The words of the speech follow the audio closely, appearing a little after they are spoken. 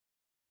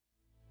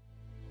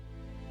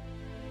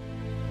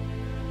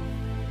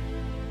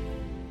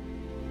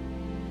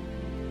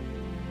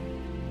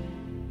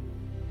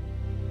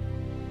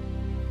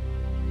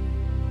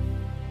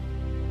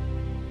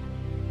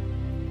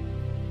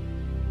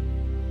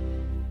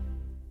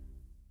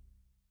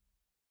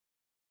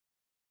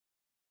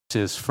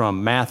Is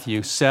from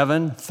Matthew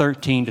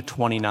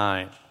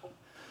 7:13-29.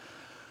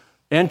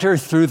 Enter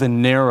through the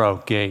narrow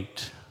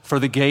gate, for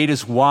the gate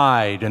is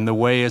wide and the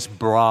way is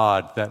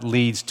broad that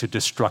leads to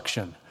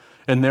destruction,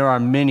 and there are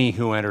many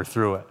who enter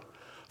through it.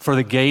 For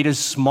the gate is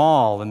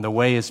small and the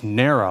way is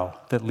narrow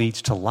that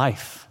leads to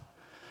life,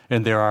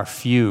 and there are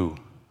few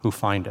who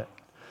find it.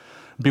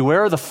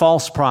 Beware of the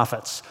false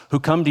prophets who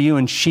come to you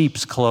in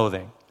sheep's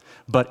clothing,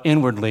 but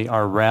inwardly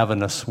are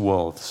ravenous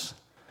wolves.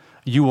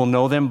 You will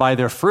know them by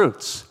their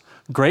fruits.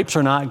 Grapes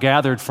are not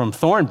gathered from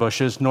thorn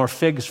bushes, nor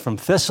figs from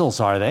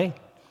thistles, are they?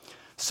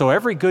 So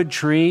every good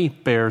tree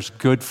bears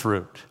good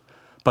fruit,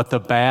 but the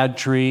bad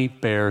tree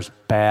bears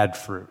bad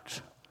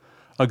fruit.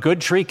 A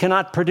good tree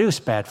cannot produce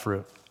bad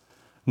fruit,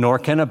 nor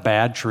can a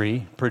bad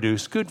tree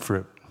produce good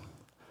fruit.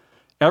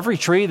 Every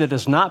tree that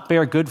does not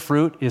bear good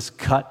fruit is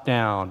cut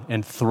down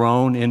and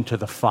thrown into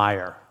the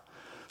fire.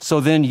 So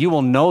then you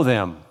will know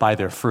them by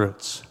their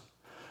fruits.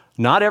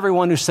 Not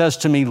everyone who says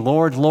to me,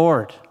 Lord,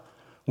 Lord,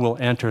 will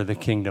enter the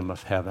kingdom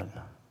of heaven,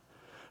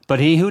 but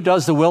he who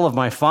does the will of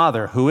my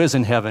Father who is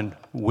in heaven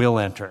will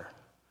enter.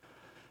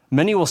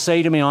 Many will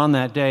say to me on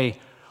that day,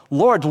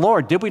 Lord,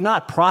 Lord, did we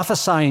not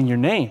prophesy in your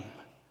name,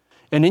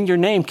 and in your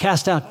name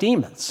cast out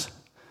demons,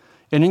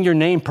 and in your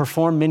name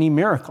perform many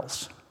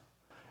miracles?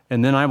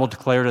 And then I will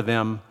declare to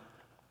them,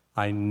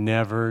 I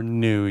never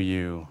knew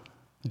you.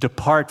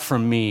 Depart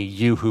from me,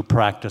 you who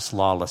practice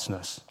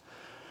lawlessness.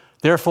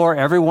 Therefore,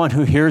 everyone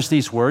who hears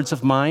these words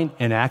of mine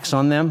and acts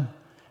on them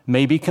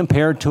may be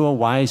compared to a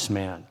wise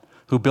man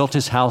who built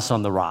his house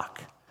on the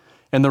rock.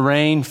 And the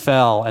rain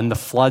fell, and the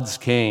floods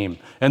came,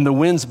 and the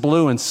winds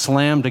blew and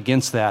slammed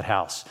against that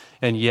house,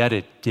 and yet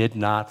it did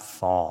not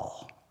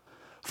fall,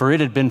 for it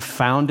had been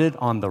founded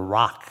on the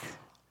rock.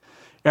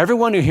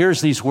 Everyone who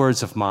hears these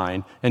words of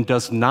mine and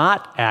does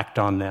not act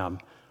on them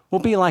will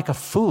be like a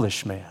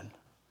foolish man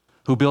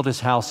who built his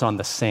house on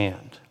the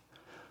sand.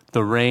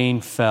 The rain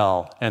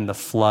fell, and the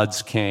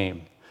floods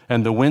came,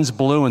 and the winds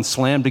blew and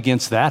slammed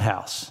against that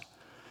house,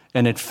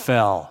 and it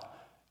fell,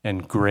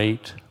 and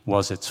great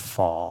was its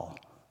fall.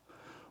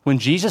 When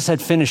Jesus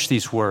had finished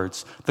these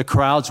words, the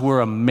crowds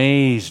were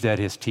amazed at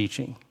his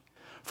teaching,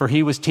 for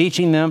he was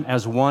teaching them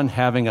as one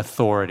having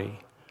authority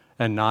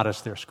and not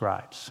as their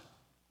scribes.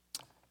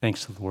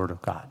 Thanks to the word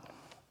of God.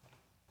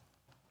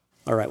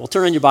 All right, we'll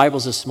turn on your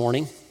Bibles this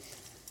morning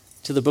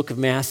to the book of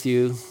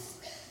Matthew,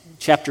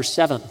 chapter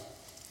 7.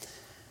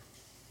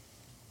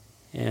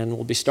 And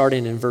we'll be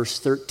starting in verse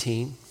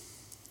 13.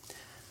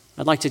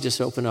 I'd like to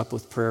just open up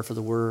with prayer for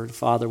the word.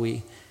 Father,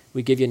 we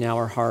give you now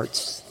our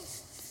hearts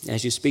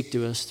as you speak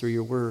to us through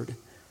your word.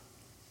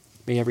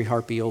 May every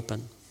heart be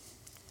open,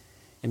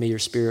 and may your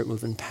spirit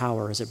move in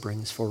power as it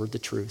brings forward the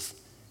truth.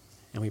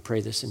 And we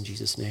pray this in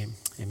Jesus' name.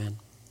 Amen.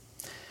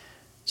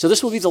 So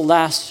this will be the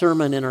last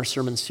sermon in our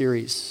sermon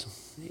series.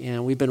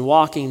 And we've been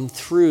walking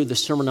through the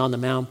Sermon on the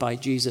Mount by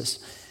Jesus.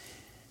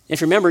 If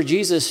you remember,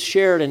 Jesus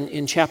shared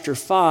in chapter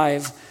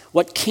 5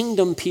 what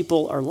kingdom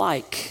people are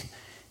like.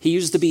 He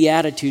used the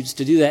Beatitudes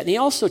to do that. And he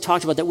also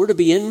talked about that we're to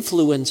be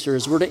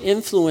influencers. We're to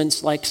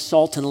influence like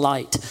salt and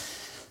light.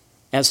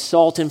 As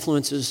salt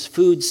influences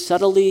food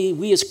subtly,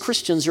 we as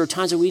Christians, there are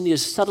times that we need to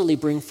subtly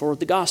bring forward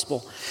the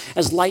gospel.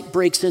 As light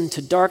breaks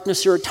into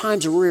darkness, there are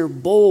times where we're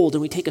bold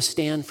and we take a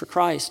stand for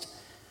Christ.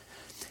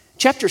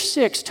 Chapter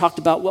 6 talked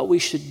about what we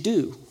should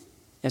do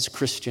as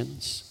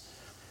Christians.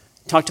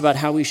 Talked about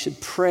how we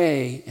should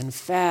pray and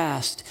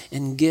fast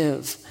and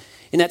give.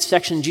 In that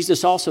section,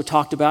 Jesus also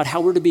talked about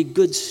how we're to be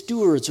good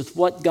stewards with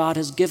what God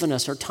has given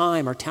us, our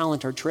time, our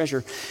talent, our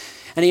treasure.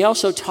 And he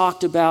also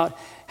talked about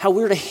how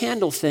we're to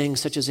handle things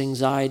such as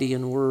anxiety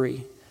and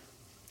worry.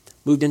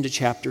 Moved into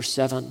chapter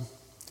 7.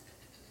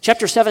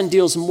 Chapter 7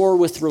 deals more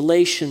with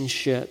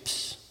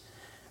relationships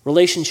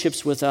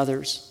with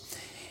others.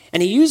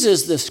 And he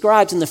uses the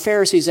scribes and the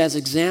Pharisees as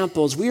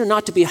examples. We are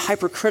not to be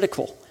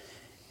hypercritical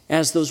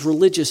as those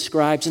religious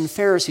scribes and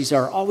Pharisees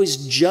are,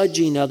 always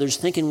judging others,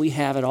 thinking we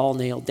have it all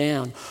nailed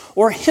down.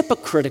 Or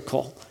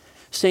hypocritical,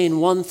 saying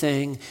one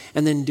thing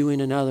and then doing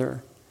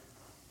another.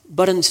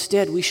 But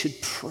instead, we should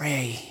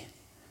pray.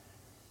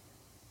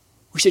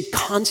 We should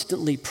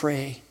constantly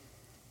pray,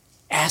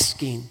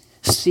 asking,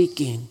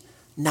 seeking,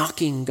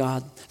 knocking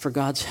God for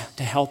God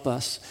to help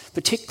us,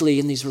 particularly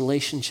in these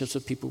relationships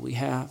with people we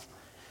have.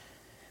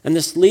 And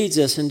this leads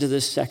us into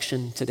this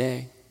section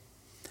today.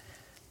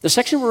 The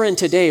section we're in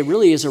today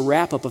really is a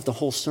wrap-up of the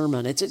whole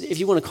sermon. If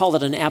you want to call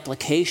it an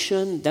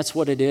application, that's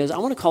what it is. I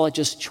want to call it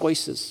just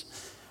choices.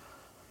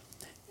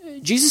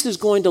 Jesus is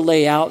going to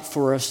lay out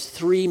for us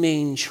three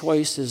main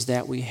choices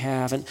that we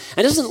have. And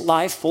isn't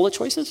life full of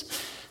choices?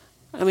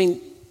 I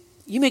mean,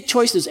 you make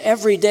choices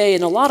every day,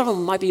 and a lot of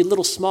them might be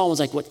little small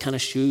ones, like what kind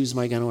of shoes am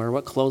I going to wear?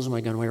 What clothes am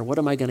I going to wear? What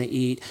am I going to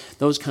eat?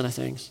 Those kind of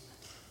things.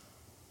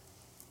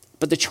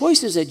 But the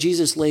choices that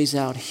Jesus lays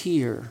out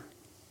here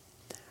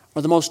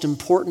are the most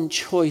important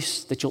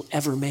choice that you'll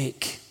ever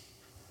make.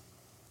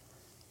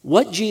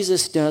 What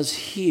Jesus does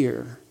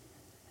here,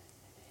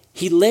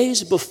 he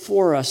lays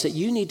before us that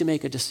you need to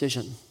make a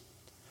decision.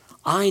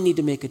 I need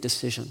to make a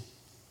decision.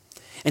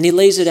 And he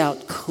lays it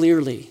out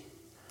clearly.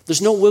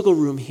 There's no wiggle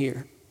room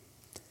here.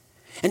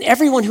 And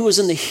everyone who was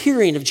in the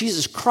hearing of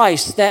Jesus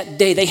Christ that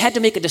day, they had to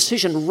make a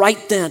decision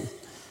right then.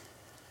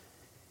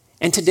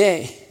 And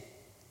today,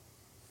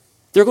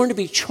 there are going to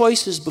be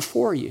choices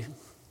before you.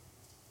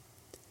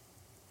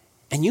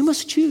 And you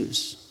must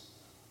choose.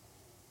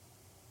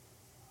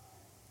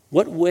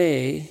 What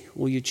way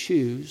will you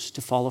choose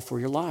to follow for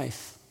your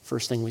life?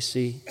 First thing we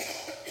see,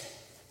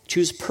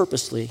 choose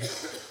purposely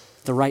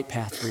the right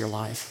path for your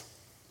life.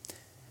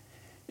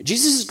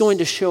 Jesus is going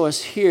to show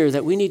us here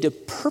that we need to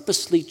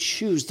purposely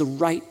choose the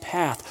right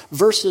path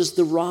versus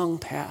the wrong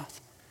path.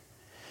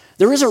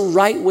 There is a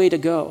right way to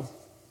go,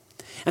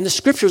 and the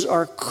scriptures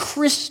are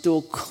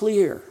crystal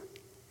clear.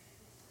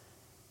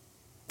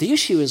 The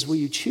issue is, will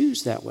you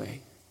choose that way?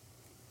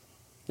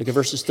 Look at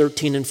verses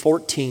 13 and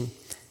 14.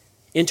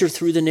 Enter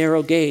through the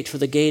narrow gate, for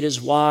the gate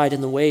is wide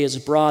and the way is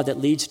broad that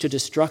leads to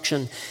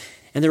destruction,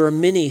 and there are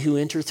many who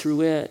enter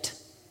through it.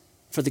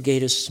 For the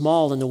gate is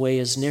small and the way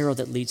is narrow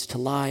that leads to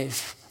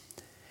life,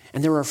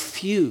 and there are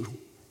few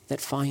that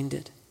find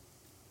it.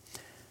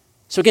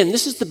 So again,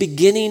 this is the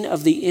beginning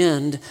of the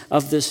end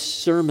of this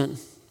sermon.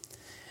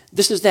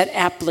 This is that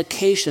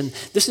application.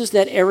 This is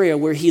that area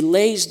where he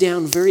lays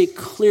down very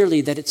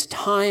clearly that it's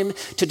time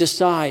to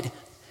decide.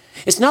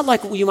 It's not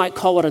like you might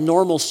call what a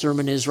normal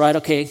sermon is, right?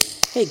 Okay,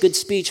 hey, good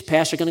speech,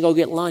 Pastor, going to go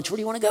get lunch. Where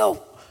do you want to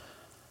go?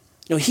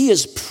 No, he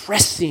is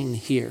pressing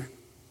here.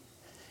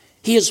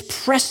 He is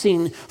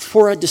pressing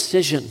for a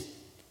decision.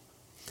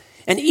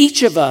 And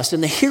each of us, in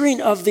the hearing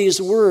of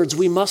these words,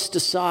 we must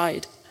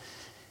decide.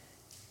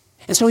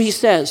 And so he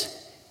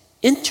says,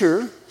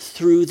 enter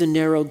through the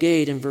narrow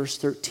gate in verse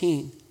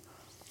 13.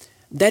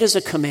 That is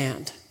a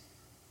command.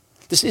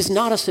 This is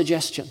not a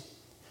suggestion.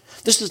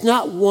 This is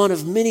not one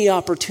of many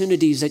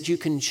opportunities that you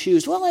can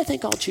choose. Well, I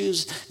think I'll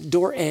choose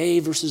door A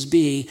versus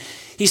B.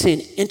 He's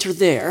saying, enter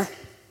there.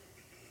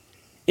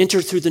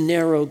 Enter through the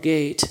narrow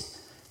gate.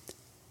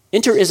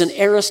 Enter is an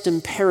aorist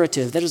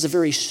imperative. That is a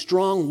very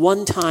strong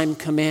one-time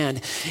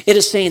command. It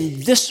is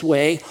saying this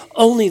way,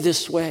 only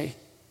this way.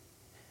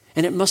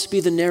 And it must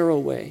be the narrow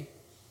way.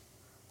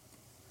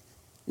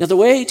 Now, the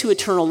way to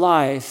eternal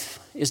life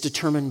is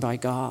determined by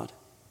God.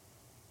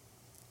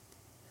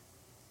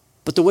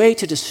 But the way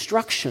to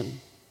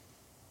destruction,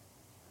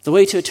 the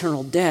way to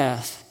eternal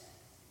death,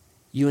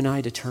 you and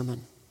I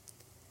determine.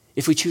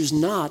 If we choose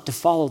not to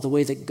follow the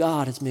way that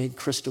God has made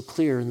crystal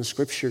clear in the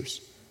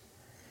Scriptures.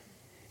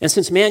 And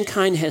since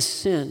mankind has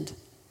sinned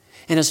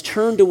and has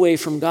turned away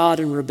from God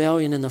in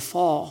rebellion in the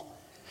fall,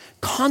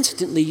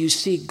 constantly you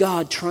see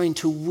God trying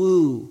to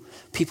woo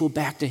people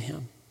back to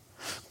him,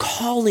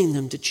 calling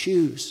them to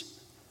choose,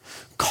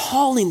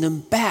 calling them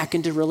back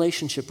into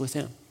relationship with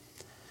him.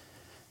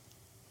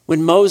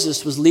 When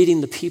Moses was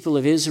leading the people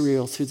of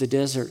Israel through the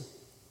desert,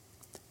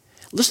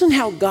 listen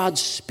how God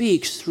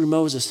speaks through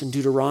Moses in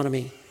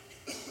Deuteronomy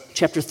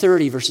chapter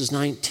 30, verses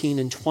 19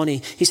 and 20.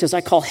 He says,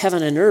 I call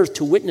heaven and earth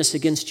to witness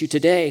against you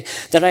today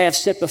that I have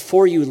set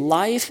before you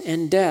life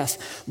and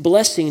death,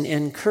 blessing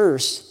and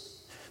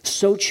curse.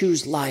 So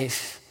choose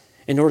life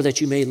in order that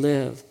you may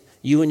live,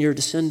 you and your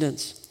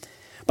descendants,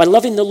 by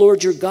loving the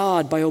Lord your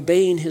God, by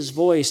obeying his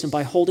voice, and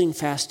by holding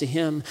fast to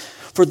him.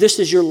 For this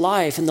is your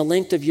life and the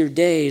length of your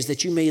days,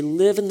 that you may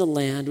live in the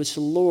land which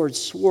the Lord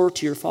swore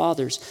to your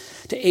fathers,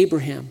 to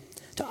Abraham,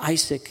 to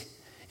Isaac,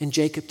 and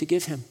Jacob to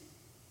give him.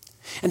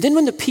 And then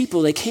when the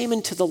people, they came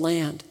into the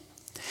land,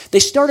 they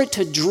started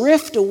to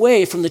drift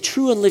away from the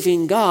true and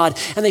living God,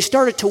 and they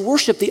started to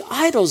worship the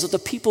idols of the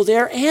people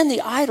there and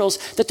the idols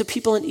that the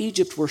people in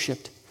Egypt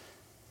worshiped.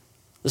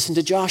 Listen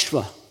to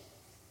Joshua.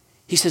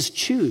 He says,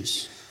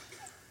 choose.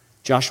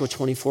 Joshua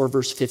 24,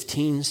 verse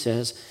 15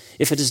 says,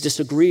 if it is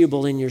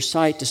disagreeable in your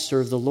sight to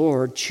serve the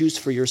Lord, choose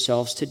for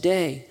yourselves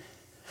today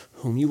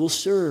whom you will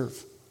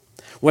serve.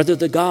 Whether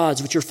the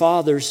gods which your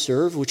fathers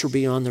serve, which were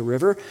beyond the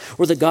river,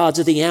 or the gods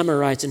of the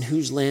Amorites in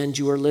whose land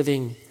you are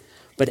living.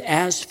 But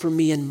as for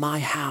me and my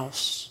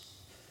house,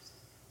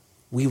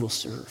 we will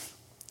serve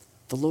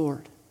the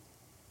Lord.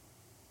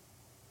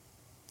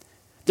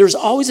 There's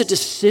always a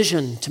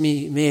decision to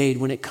be made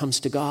when it comes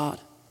to God.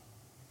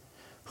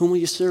 Whom will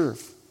you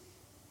serve?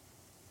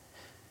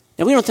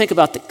 Now, we don't think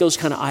about those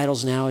kind of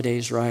idols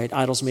nowadays, right?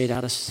 Idols made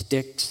out of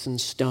sticks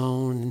and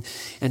stone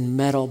and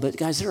metal. But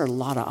guys, there are a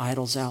lot of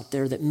idols out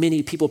there that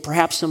many people,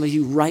 perhaps some of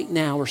you right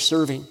now, are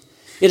serving.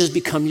 It has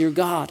become your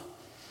God.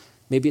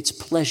 Maybe it's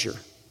pleasure.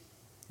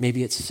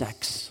 Maybe it's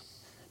sex.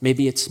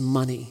 Maybe it's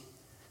money.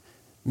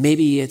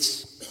 Maybe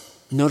it's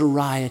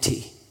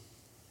notoriety.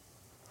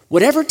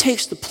 Whatever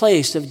takes the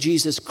place of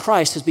Jesus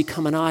Christ has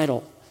become an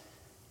idol.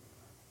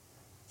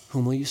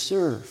 Whom will you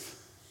serve?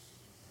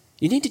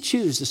 You need to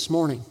choose this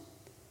morning.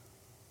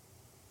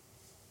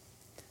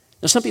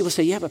 Now, some people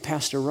say, yeah, but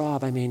Pastor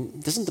Rob,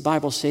 doesn't the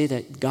Bible say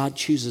that God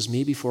chooses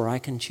me before I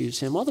can choose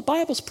him? Well, the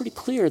Bible's pretty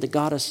clear that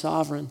God is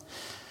sovereign.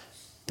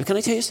 But can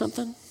I tell you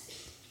something?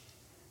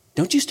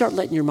 Don't you start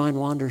letting your mind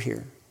wander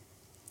here.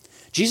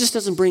 Jesus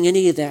doesn't bring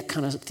any of that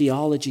kind of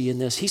theology in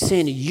this. He's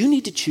saying you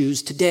need to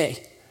choose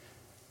today.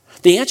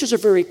 The answers are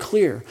very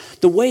clear.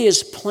 The way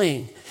is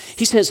plain.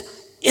 He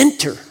says,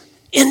 enter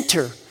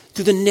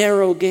through the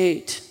narrow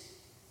gate.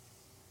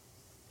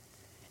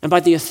 And by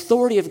the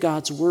authority of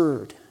God's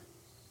word,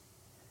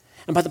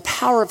 and by the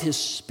power of his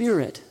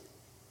Spirit,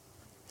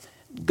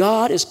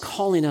 God is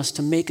calling us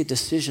to make a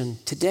decision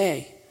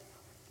today.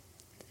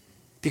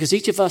 Because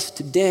each of us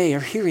today are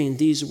hearing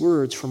these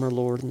words from our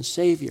Lord and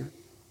Savior.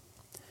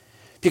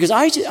 Because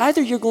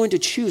either you're going to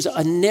choose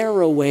a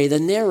narrow way, the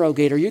narrow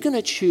gate, or you're going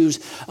to choose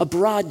a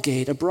broad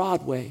gate, a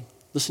broad way.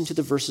 Listen to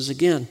the verses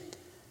again.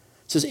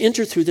 It says,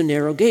 enter through the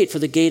narrow gate, for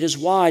the gate is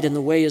wide and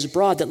the way is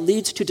broad that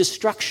leads to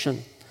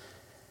destruction.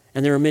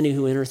 And there are many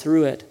who enter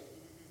through it.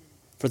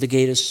 For the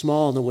gate is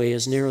small and the way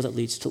is narrow that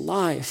leads to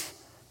life.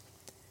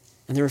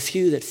 And there are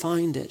few that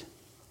find it.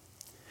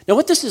 Now,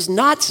 what this is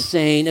not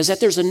saying is that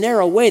there's a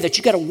narrow way that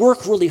you got to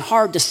work really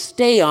hard to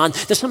stay on,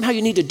 that somehow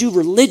you need to do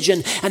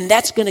religion and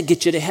that's going to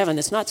get you to heaven.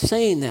 It's not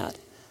saying that.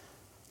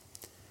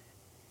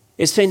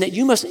 It's saying that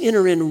you must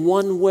enter in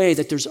one way,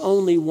 that there's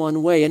only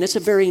one way, and it's a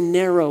very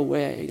narrow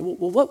way.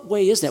 Well, what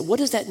way is that?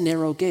 What is that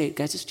narrow gate?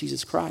 Guys, it's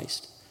Jesus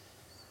Christ.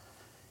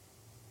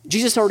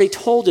 Jesus already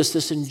told us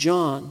this in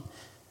John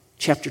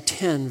chapter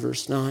 10,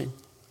 verse 9.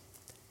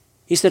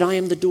 He said, I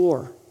am the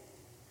door.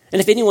 And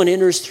if anyone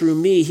enters through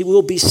me, he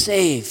will be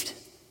saved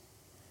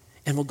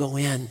and will go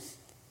in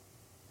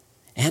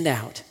and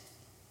out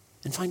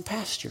and find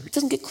pasture. It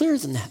doesn't get clearer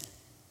than that.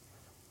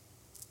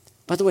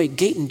 By the way,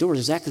 gate and door is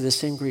exactly the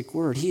same Greek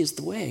word. He is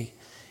the way.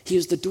 He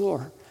is the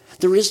door.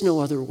 There is no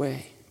other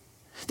way.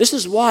 This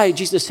is why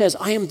Jesus says,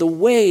 I am the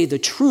way, the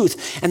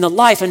truth, and the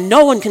life, and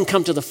no one can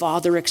come to the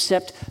Father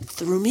except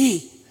through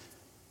me.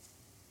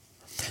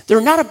 There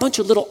are not a bunch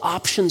of little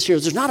options here.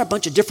 There's not a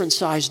bunch of different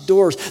sized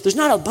doors. There's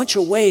not a bunch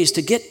of ways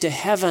to get to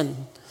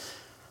heaven.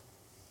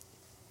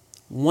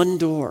 One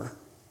door,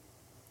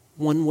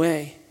 one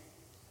way.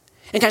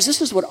 And guys,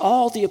 this is what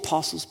all the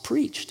apostles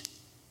preached.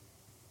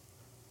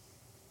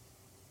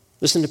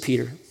 Listen to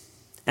Peter.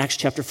 Acts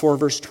chapter 4,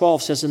 verse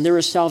 12 says, and there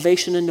is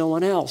salvation in no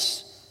one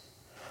else.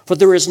 For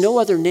there is no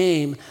other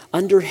name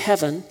under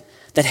heaven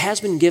that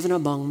has been given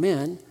among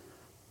men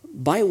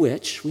by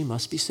which we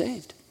must be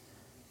saved.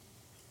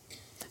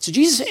 So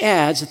Jesus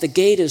adds that the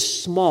gate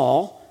is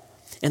small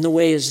and the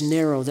way is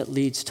narrow that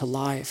leads to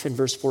life in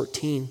verse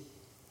 14.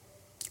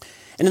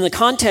 And in the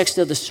context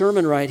of the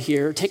sermon right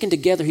here, taken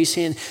together, he's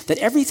saying that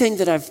everything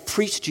that I've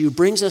preached to you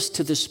brings us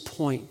to this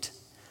point.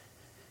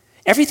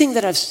 Everything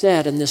that I've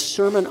said in this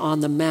Sermon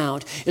on the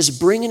Mount is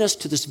bringing us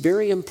to this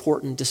very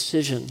important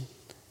decision.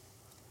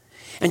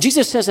 And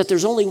Jesus says that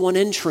there's only one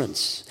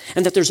entrance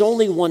and that there's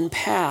only one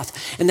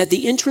path and that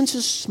the entrance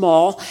is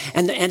small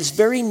and it's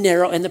very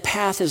narrow and the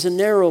path is a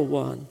narrow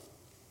one.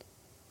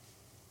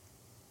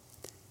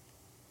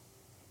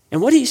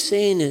 And what he's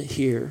saying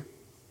here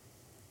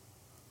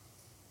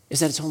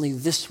is that it's only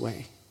this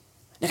way.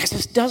 Now, guys,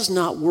 this does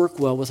not work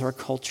well with our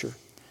culture.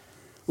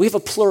 We have a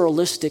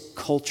pluralistic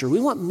culture.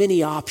 We want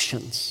many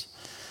options.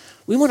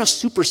 We want to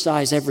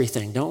supersize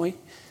everything, don't we?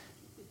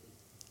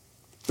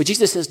 But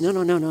Jesus says,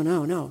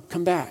 no,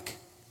 come back.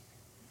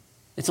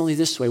 It's only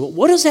this way. Well,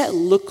 what does that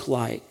look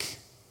like?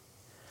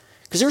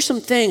 Because there are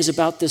some things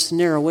about this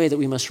narrow way that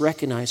we must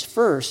recognize.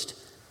 First,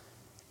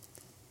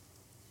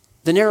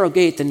 the narrow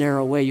gate, the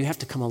narrow way, you have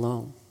to come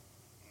alone.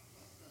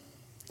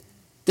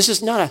 This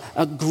is not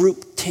a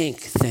group tank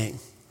thing.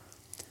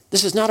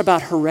 This is not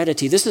about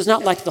heredity. This is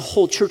not like the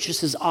whole church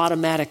just is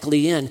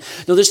automatically in.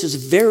 No, this is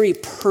very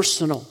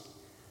personal.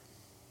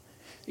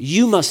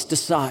 You must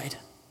decide.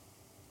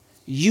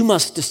 You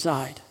must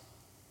decide.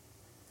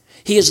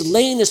 He is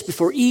laying this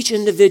before each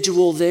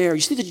individual there. You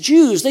see, the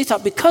Jews, they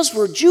thought because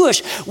we're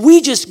Jewish,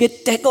 we just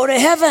get to go to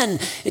heaven.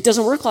 It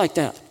doesn't work like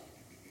that.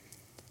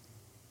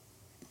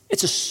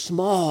 It's a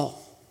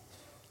small,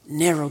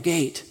 narrow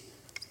gate.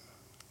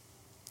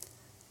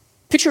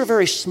 Picture a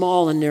very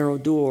small and narrow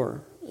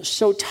door,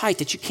 so tight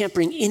that you can't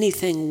bring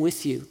anything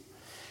with you.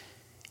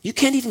 You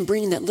can't even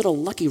bring that little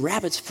lucky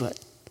rabbit's foot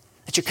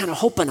that you're kind of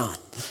hoping on.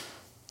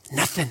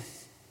 Nothing.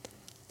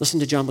 Listen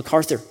to John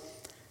MacArthur.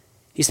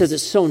 He says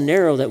it's so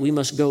narrow that we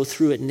must go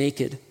through it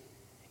naked.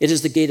 It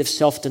is the gate of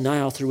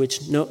self-denial through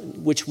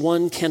which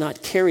one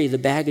cannot carry the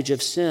baggage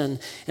of sin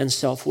and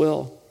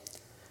self-will.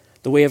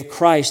 The way of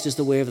Christ is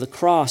the way of the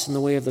cross, and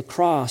the way of the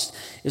cross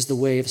is the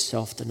way of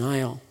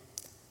self-denial.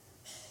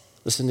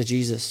 Listen to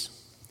Jesus.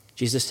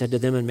 Jesus said to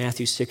them in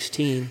Matthew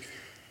 16,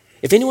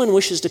 if anyone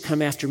wishes to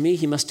come after me,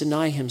 he must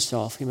deny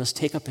himself. He must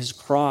take up his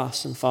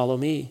cross and follow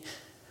me.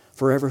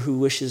 For whoever who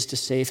wishes to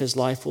save his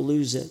life will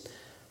lose it,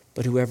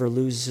 but whoever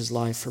loses his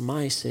life for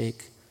my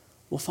sake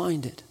will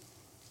find it.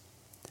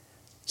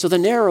 So the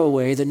narrow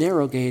way, the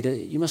narrow gate,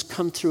 you must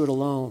come through it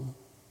alone.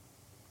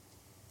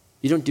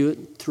 You don't do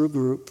it through a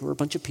group or a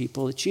bunch of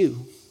people. It's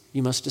you.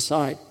 You must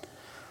decide.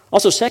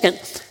 Also, second,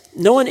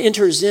 no one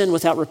enters in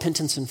without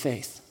repentance and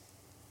faith.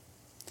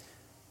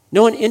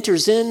 No one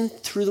enters in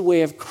through the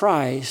way of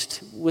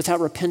Christ without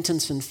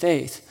repentance and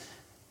faith.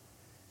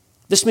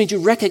 This means you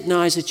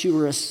recognize that you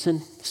were a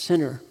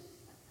sinner.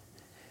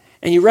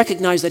 And you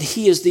recognize that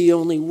he is the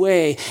only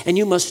way. And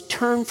you must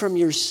turn from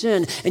your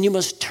sin and you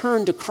must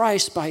turn to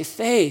Christ by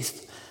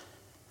faith.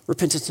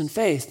 repentance and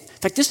faith. In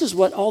fact, this is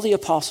what all the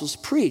apostles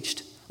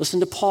preached. Listen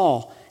to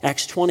Paul,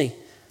 Acts 20,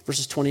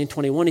 verses 20 and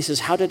 21. He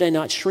says, "How did I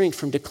not shrink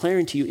from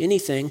declaring to you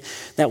anything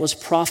that was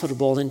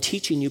profitable and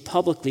teaching you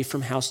publicly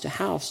from house to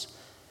house,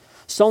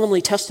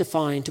 solemnly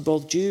testifying to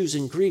both Jews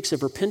and Greeks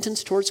of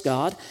repentance towards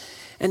God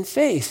and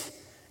faith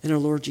in our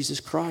Lord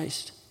Jesus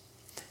Christ."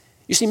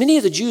 You see, many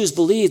of the Jews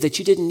believed that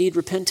you didn't need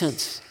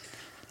repentance.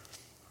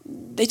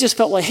 They just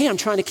felt like, hey, I'm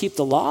trying to keep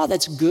the law.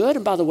 That's good.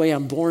 And by the way,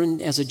 I'm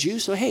born as a Jew,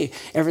 so hey,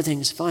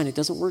 everything's fine. It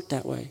doesn't work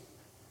that way.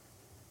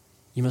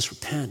 You must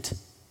repent.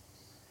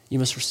 You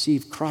must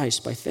receive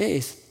Christ by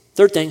faith.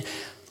 Third thing,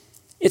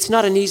 it's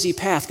not an easy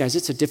path, guys.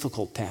 It's a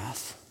difficult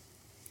path.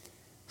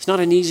 It's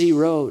not an easy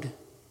road.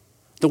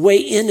 The way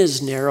in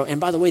is narrow, and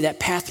by the way, that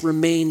path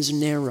remains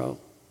narrow.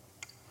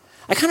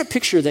 I kind of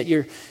picture that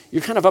you're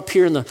kind of up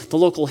here in the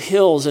local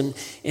hills and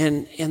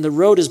the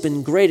road has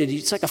been graded.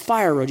 It's like a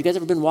fire road. You guys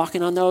ever been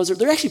walking on those?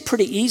 They're actually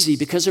pretty easy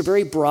because they're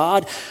very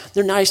broad.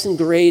 They're nice and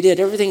graded.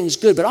 Everything's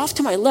good. But off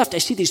to my left, I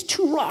see these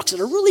two rocks that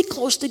are really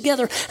close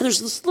together, and there's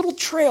this little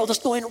trail that's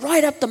going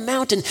right up the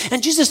mountain.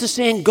 And Jesus is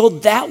saying, go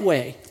that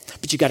way.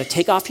 But you got to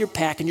take off your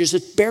pack, and you're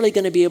just barely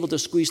going to be able to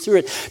squeeze through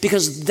it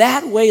because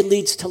that way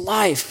leads to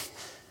life,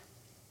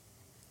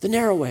 the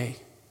narrow way.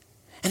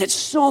 And it's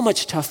so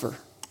much tougher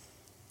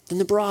than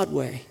the broad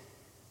way.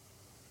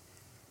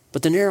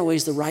 But the narrow way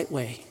is the right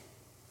way.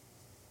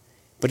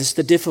 But it's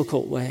the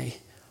difficult way.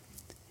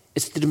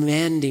 It's the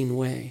demanding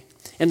way.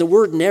 And the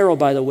word narrow,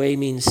 by the way,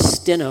 means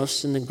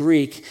stenos in the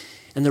Greek,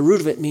 and the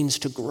root of it means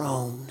to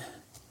groan,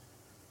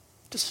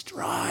 to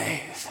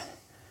strive.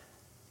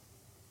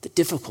 The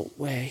difficult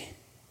way.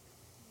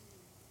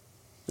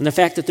 And the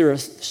fact that there are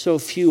so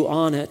few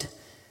on it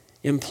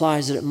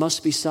implies that it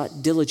must be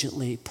sought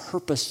diligently,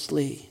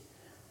 purposely.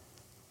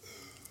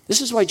 This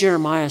is why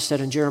Jeremiah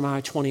said in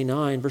Jeremiah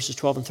 29, verses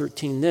 12 and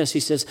 13 this. He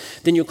says,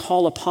 "Then you'll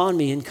call upon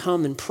me and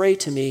come and pray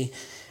to me,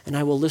 and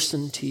I will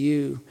listen to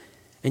you,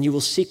 and you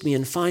will seek me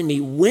and find me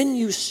when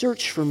you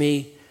search for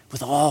me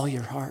with all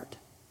your heart."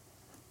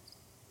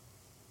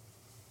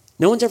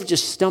 No one's ever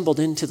just stumbled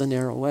into the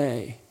narrow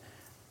way.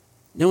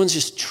 No one's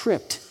just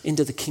tripped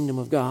into the kingdom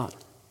of God.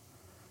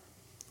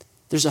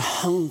 There's a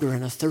hunger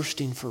and a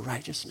thirsting for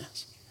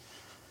righteousness.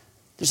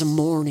 There's a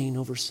mourning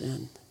over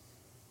sin.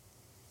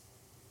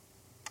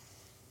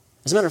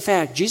 As a matter of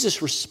fact,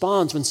 Jesus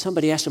responds when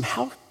somebody asks him,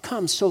 how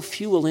come so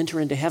few will enter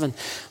into heaven?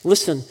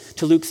 Listen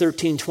to Luke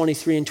 13,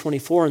 23 and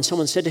 24. And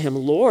someone said to him,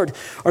 "Lord,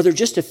 are there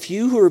just a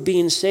few who are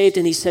being saved?"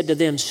 And he said to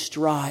them,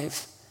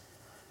 "Strive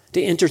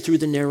to enter through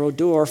the narrow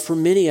door. For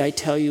many, I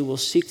tell you, will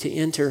seek to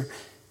enter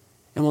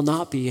and will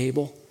not be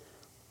able."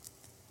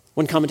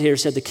 One commentator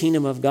said, "The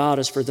kingdom of God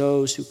is for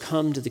those who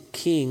come to the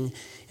King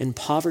in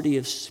poverty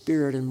of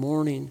spirit and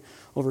mourning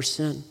over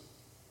sin."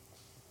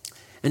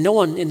 And no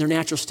one in their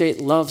natural state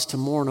loves to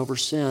mourn over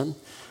sin.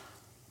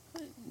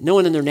 No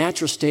one in their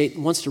natural state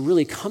wants to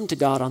really come to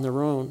God on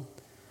their own.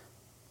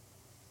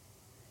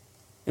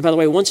 And by the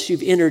way, once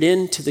you've entered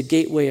into the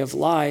gateway of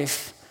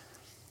life,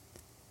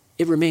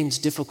 it remains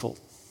difficult.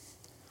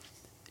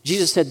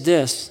 Jesus said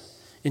this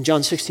in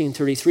John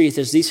 16:33. He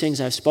says, "These things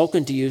I've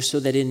spoken to you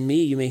so that in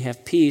me you may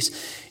have peace.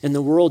 In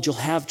the world you'll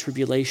have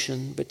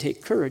tribulation, but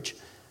take courage.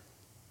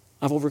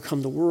 I've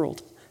overcome the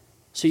world."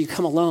 So you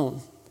come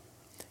alone.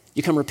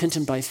 You come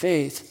repentant by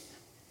faith.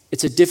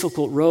 It's a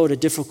difficult road, a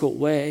difficult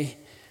way.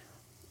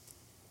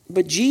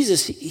 But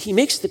Jesus, he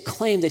makes the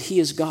claim that he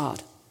is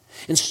God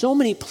in so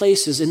many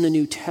places in the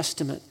New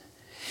Testament.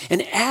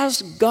 And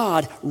as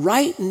God,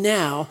 right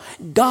now,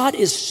 God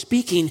is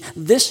speaking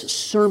this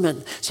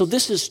sermon. So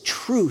this is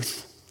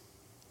truth.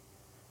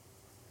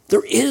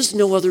 There is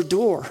no other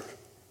door.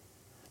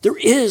 There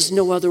is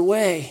no other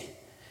way.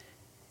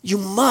 You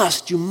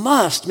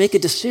must make a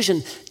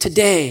decision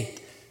today,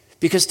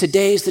 because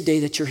today is the day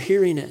that you're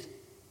hearing it.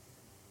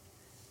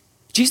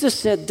 Jesus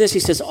said this, he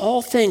says,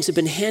 "All things have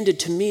been handed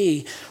to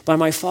me by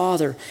my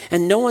Father,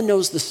 and no one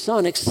knows the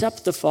Son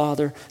except the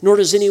Father, nor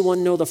does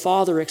anyone know the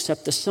Father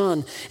except the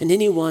Son, and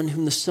anyone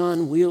whom the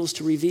Son wills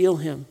to reveal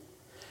him."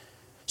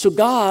 So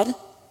God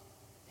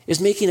is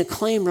making a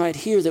claim right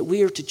here that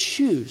we are to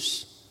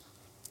choose,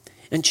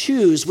 and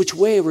choose which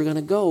way we're going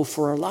to go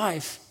for our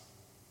life.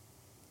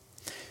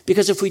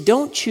 Because if we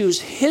don't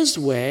choose his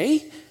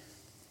way,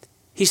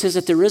 he says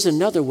that there is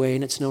another way,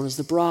 and it's known as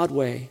the broad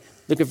way.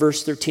 Look at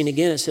verse 13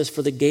 again. It says,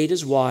 "For the gate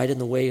is wide and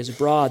the way is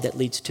broad that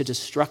leads to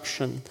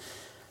destruction,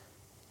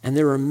 and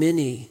there are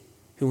many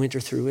who enter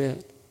through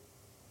it."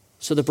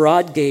 So the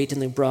broad gate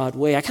and the broad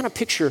way. I kind of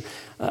picture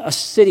a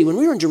city. When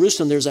we were in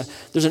Jerusalem, there's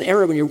an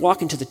area when you're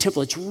walking to the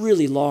temple, it's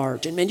really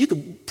large. And man, you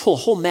could pull a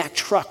whole Mack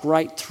truck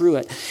right through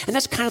it. And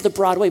that's kind of the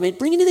broad way. Man,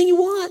 bring anything you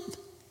want.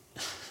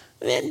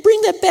 Man,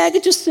 bring that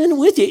baggage of sin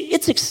with you.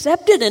 It's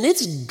accepted and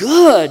it's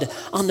good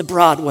on the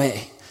broad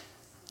way.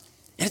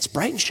 And it's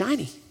bright and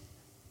shiny.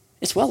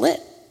 It's well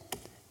lit.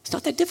 It's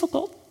not that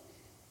difficult.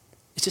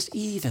 It's just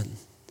even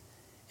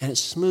and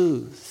it's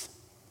smooth.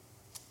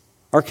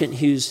 R. Kent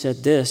Hughes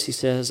said this. He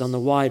says, "On the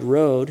wide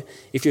road,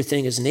 if your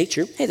thing is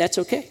nature, hey, that's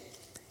okay.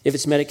 If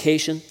it's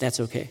medication, that's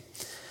okay.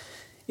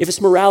 If it's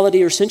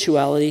morality or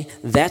sensuality,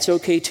 that's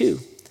okay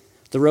too.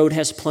 The road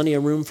has plenty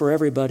of room for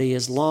everybody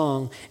as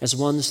long as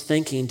one's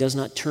thinking does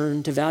not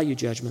turn to value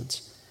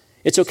judgments.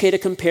 It's okay to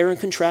compare and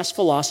contrast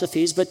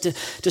philosophies, but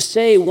to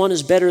say one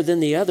is better than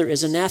the other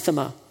is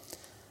anathema.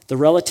 The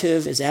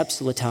relative is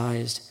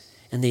absolutized,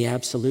 and the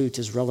absolute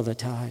is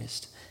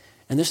relativized.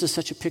 And this is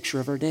such a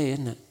picture of our day,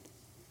 isn't it?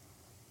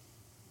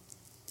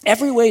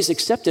 Every way is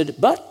accepted,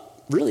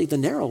 but really the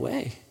narrow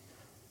way.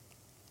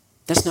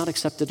 That's not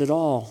accepted at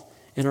all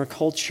in our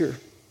culture.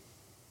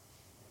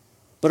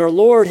 But our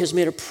Lord has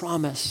made a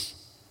promise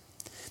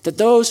that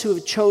those who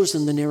have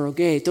chosen the narrow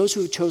gate, those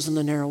who have chosen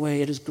the narrow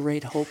way, it is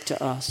great hope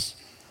to us.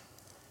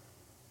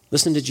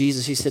 Listen to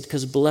Jesus. He said,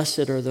 because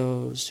blessed are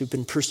those who've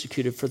been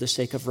persecuted for the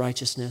sake of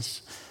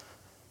righteousness,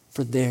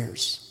 for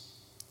theirs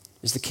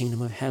is the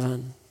kingdom of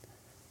heaven.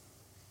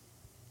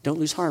 Don't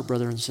lose heart,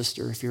 brother and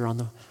sister, if you're on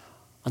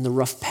the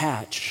rough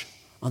patch,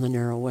 on the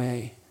narrow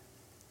way.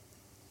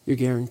 You're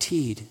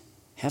guaranteed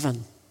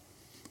heaven.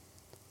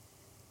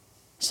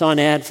 Saw an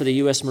ad for the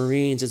U.S.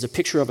 Marines. It's a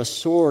picture of a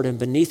sword, and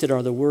beneath it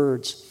are the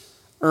words,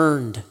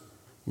 earned,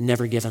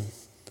 never given.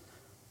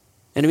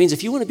 And it means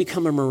if you want to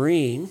become a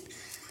Marine,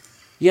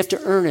 you have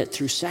to earn it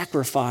through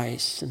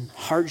sacrifice and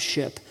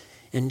hardship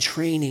and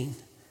training.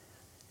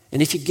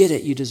 And if you get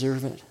it, you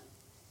deserve it.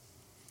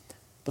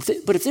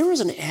 But if there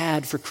was an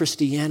ad for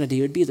Christianity,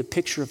 it would be the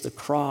picture of the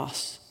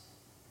cross.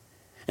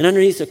 And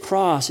underneath the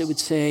cross, it would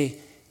say,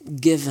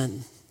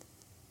 given,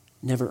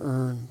 never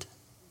earned.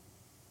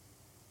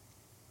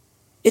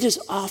 It is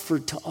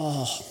offered to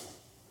all.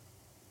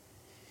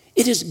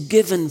 It is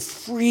given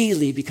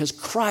freely because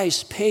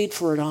Christ paid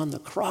for it on the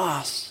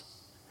cross.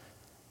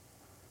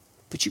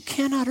 But you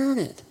cannot earn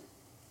it.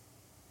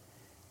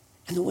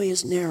 And the way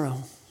is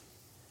narrow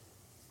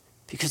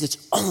because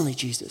it's only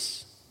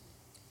Jesus.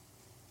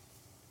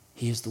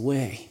 He is the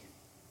way.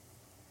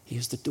 He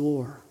is the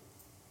door.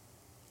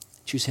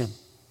 Choose him.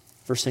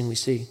 First thing we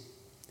see.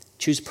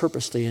 Choose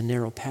purposely a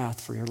narrow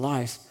path for your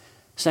life.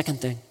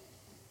 Second thing.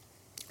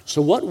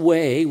 So what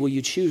way will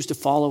you choose to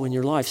follow in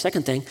your life?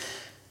 Second thing,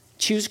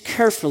 choose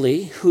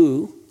carefully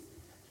who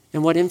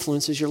and what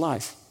influences your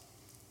life.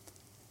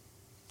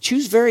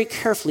 Choose very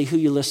carefully who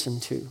you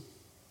listen to,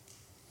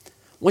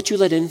 what you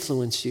let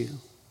influence you,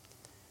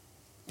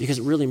 because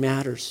it really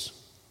matters.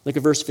 Look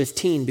at verse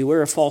 15.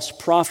 Beware of false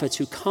prophets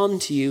who come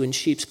to you in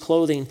sheep's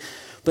clothing,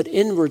 but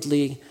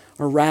inwardly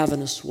are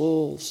ravenous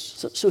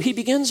wolves. So he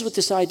begins with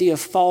this idea of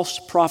false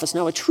prophets.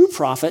 Now, a true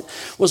prophet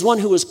was one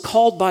who was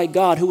called by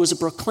God, who was a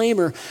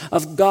proclaimer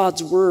of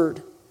God's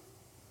word.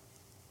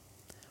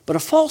 But a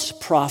false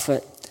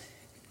prophet,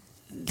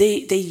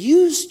 they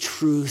use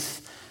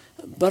truth,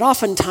 but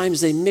oftentimes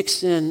they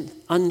mix in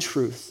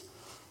untruth.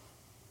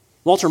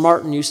 Walter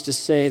Martin used to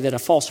say that a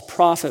false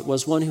prophet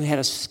was one who had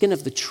a skin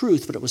of the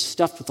truth, but it was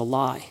stuffed with a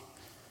lie.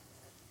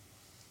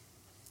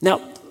 Now,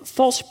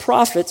 false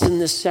prophets in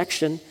this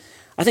section,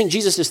 I think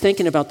Jesus is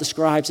thinking about the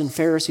scribes and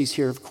Pharisees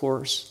here, of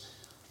course.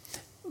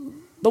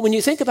 But when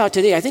you think about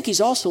today, I think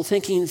he's also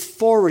thinking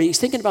forward. He's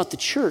thinking about the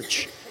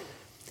church,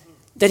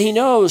 that he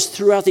knows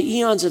throughout the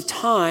eons of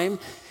time,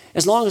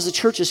 as long as the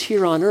church is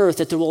here on earth,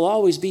 that there will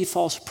always be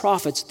false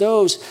prophets,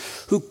 those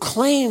who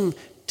claim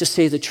to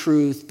say the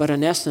truth, but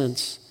in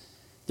essence,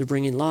 they're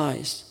bringing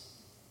lies.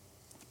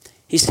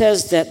 He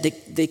says that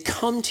they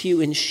come to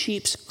you in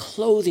sheep's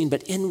clothing,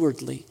 but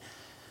inwardly,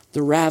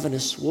 the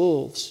ravenous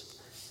wolves.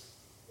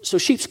 So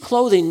sheep's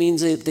clothing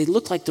means they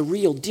look like the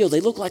real deal.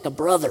 They look like a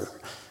brother,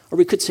 or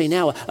we could say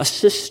now a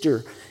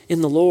sister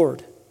in the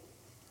Lord.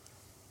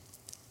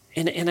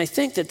 And I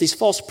think that these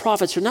false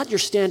prophets are not your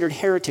standard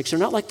heretics. They're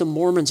not like the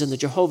Mormons and the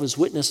Jehovah's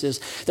Witnesses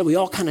that we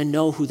all kind of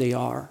know who they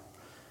are.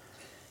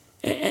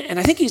 And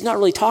I think he's not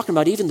really talking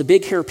about even the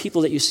big hair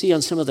people that you see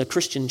on some of the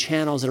Christian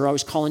channels that are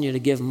always calling you to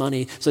give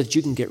money so that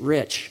you can get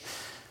rich.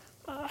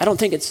 I don't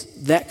think it's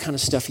that kind of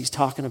stuff he's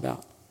talking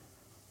about.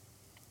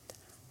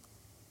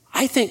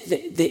 I think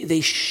that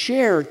they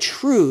share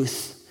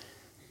truth,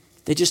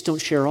 they just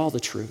don't share all the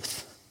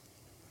truth.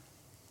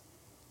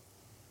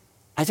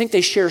 I think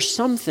they share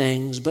some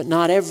things, but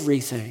not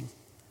everything.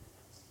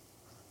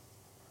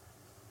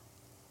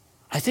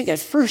 I think at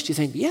first you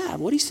think, yeah,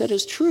 what he said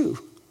is true.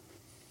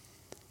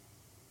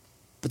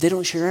 But they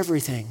don't share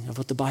everything of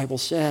what the Bible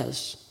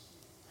says.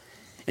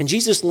 And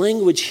Jesus'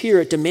 language here,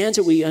 it demands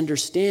that we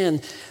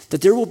understand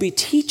that there will be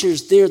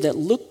teachers there that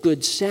look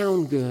good,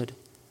 sound good,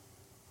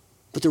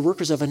 but they're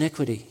workers of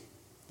iniquity.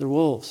 They're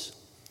wolves.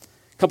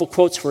 A couple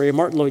quotes for you.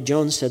 Martin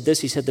Lloyd-Jones said this.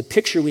 He said, the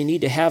picture we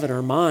need to have in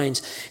our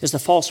minds is the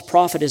false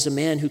prophet is a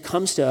man who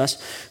comes to us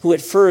who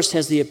at first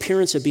has the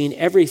appearance of being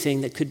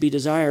everything that could be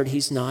desired.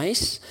 He's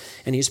nice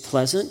and he's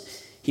pleasant.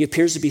 He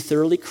appears to be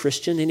thoroughly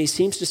Christian and he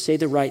seems to say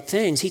the right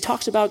things. He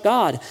talks about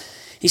God.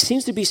 He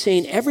seems to be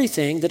saying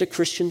everything that a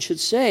Christian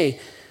should say.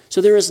 So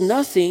there is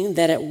nothing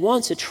that at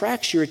once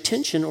attracts your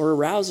attention or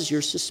arouses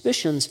your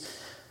suspicions.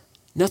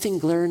 Nothing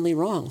glaringly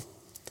wrong.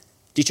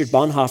 Dietrich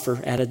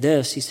Bonhoeffer added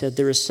this. He said,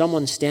 there is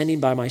someone standing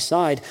by my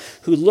side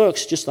who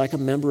looks just like a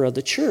member of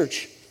the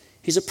church.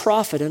 He's a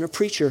prophet and a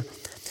preacher.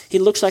 He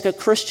looks like a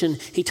Christian.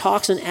 He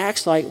talks and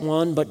acts like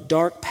one, but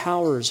dark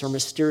powers are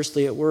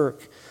mysteriously at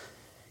work.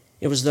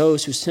 It was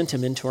those who sent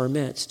him into our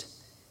midst.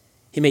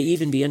 He may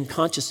even be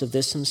unconscious of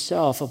this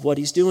himself, of what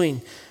he's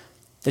doing.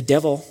 The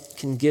devil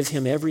can give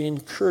him every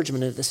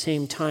encouragement and at the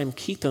same time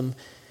keep him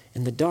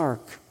in the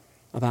dark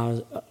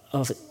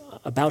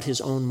about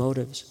his own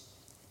motives.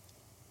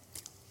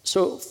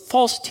 So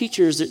false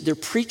teachers, they're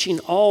preaching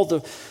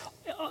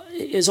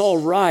is all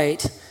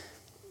right.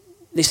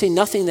 They say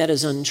nothing that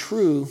is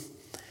untrue,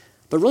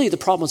 but really the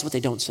problem is what they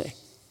don't say.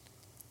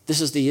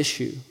 This is the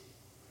issue.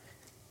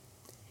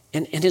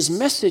 And his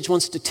message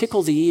wants to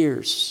tickle the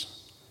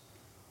ears,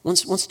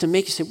 wants to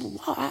make you say, well,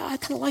 I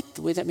kind of like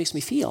the way that makes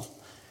me feel.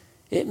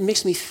 It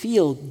makes me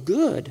feel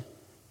good,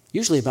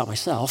 usually about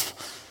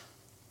myself.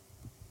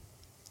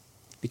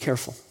 Be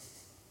careful.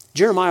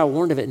 Jeremiah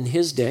warned of it in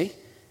his day.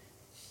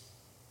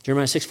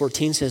 Jeremiah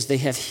 6:14 says, they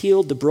have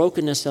healed the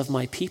brokenness of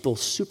my people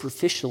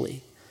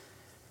superficially,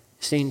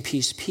 saying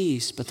peace,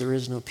 peace, but there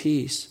is no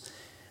peace.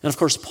 And of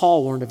course,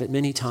 Paul warned of it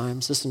many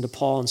times. Listen to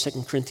Paul in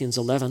 2 Corinthians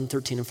 11,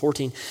 13 and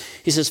 14.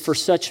 He says, for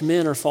such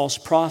men are false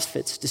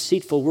prophets,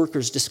 deceitful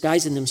workers,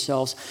 disguising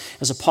themselves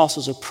as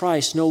apostles of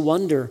Christ. No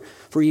wonder,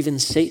 for even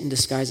Satan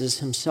disguises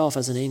himself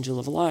as an angel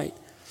of light.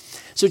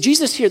 So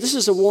Jesus here, this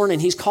is a warning.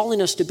 He's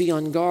calling us to be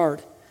on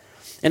guard.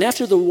 And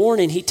after the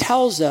warning, he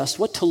tells us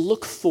what to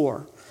look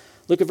for.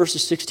 Look at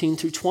verses 16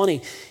 through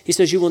 20. He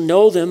says, you will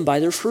know them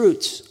by their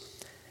fruits.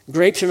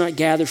 Grapes are not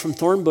gathered from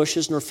thorn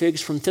bushes, nor figs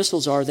from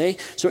thistles are they.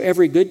 So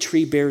every good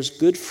tree bears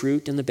good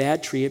fruit, and the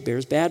bad tree, it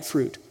bears bad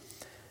fruit.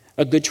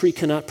 A good tree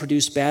cannot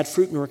produce bad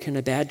fruit, nor can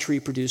a bad tree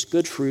produce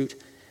good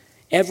fruit.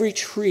 Every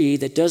tree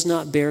that does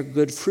not bear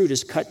good fruit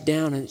is cut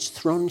down, and it's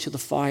thrown into the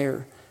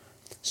fire.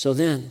 So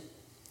then,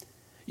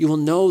 you will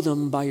know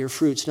them by your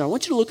fruits. Now, I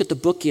want you to look at the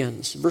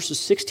bookends, verses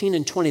 16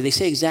 and 20. They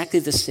say exactly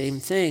the same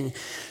thing.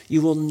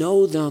 You will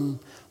know them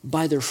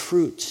by their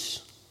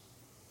fruits.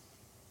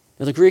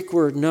 Now, the Greek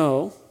word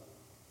know,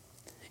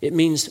 it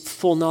means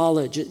full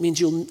knowledge. It means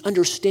you'll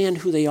understand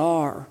who they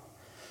are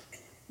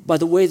by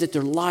the way that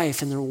their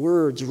life and their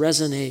words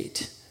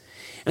resonate.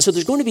 And so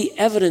there's going to be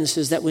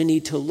evidences that we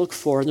need to look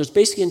for. And there's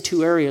basically in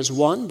two areas.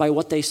 One, by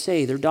what they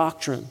say, their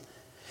doctrine.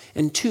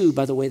 And two,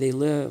 by the way they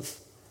live.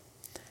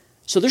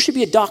 So there should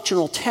be a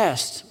doctrinal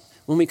test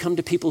when we come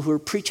to people who are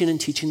preaching and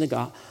teaching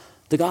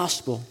the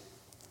gospel,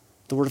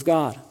 the Word of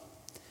God.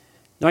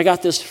 Now, I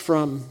got this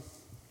from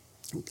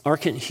R.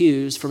 Kent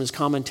Hughes from his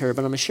commentary,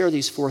 but I'm going to share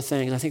these four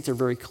things. I think they're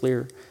very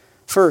clear.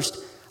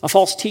 First, a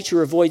false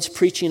teacher avoids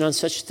preaching on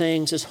such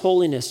things as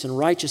holiness and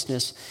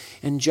righteousness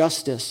and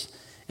justice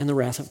and the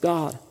wrath of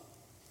God.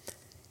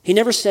 He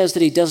never says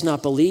that he does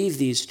not believe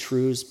these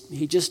truths.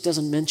 He just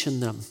doesn't mention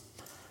them.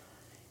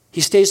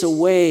 He stays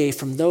away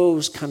from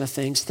those kind of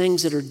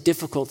things that are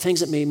difficult, things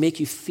that may make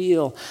you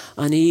feel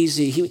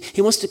uneasy.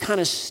 He wants to kind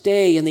of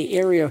stay in the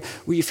area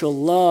where you feel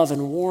love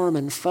and warm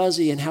and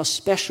fuzzy and how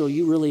special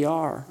you really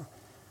are.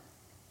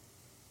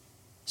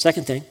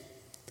 Second thing,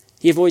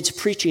 he avoids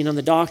preaching on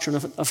the doctrine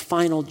of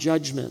final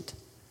judgment.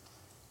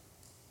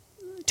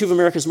 Two of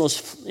America's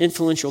most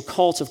influential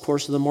cults, of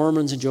course, are the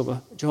Mormons and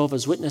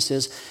Jehovah's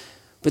Witnesses,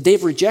 but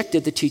they've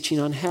rejected the teaching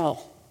on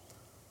hell.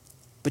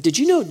 But did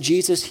you know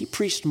Jesus, he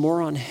preached more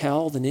on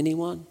hell than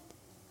anyone?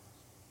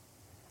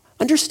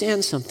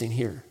 Understand something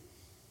here.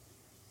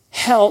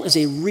 Hell is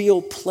a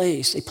real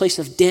place, a place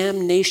of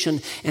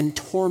damnation and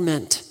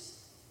torment.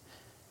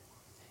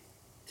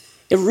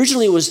 It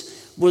originally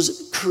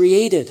was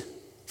created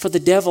for the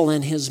devil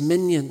and his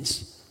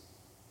minions.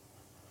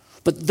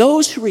 But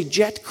those who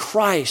reject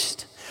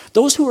Christ,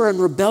 those who are in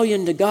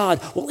rebellion to God,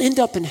 will end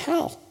up in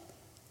hell.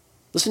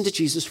 Listen to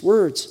Jesus'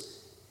 words.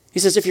 He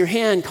says, if your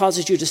hand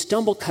causes you to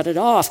stumble, cut it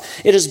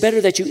off. It is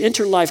better that you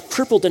enter life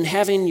crippled than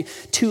having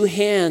two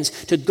hands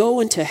to go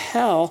into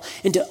hell,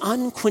 into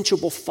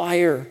unquenchable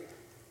fire,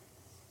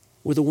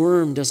 where the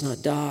worm does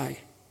not die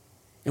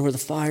and where the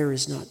fire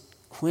is not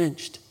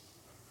quenched.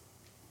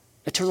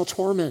 Eternal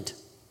torment.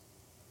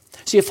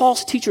 See, a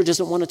false teacher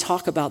doesn't want to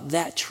talk about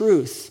that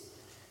truth.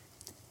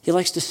 He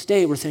likes to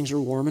stay where things are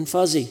warm and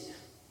fuzzy.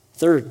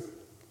 Third,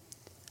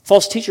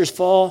 false teachers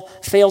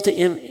fail to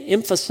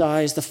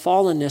emphasize the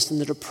fallenness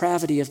and the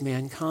depravity of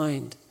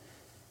mankind.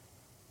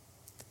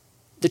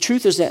 The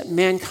truth is that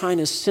mankind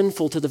is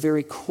sinful to the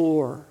very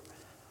core.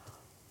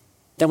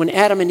 That when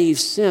Adam and Eve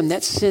sinned,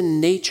 that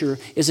sin nature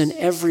is in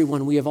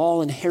everyone. We have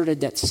all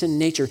inherited that sin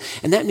nature.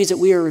 And that means that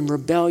we are in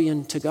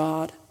rebellion to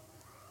God.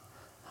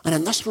 And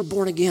unless we're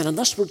born again,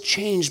 unless we're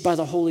changed by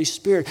the Holy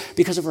Spirit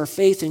because of our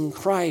faith in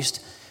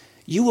Christ,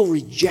 you will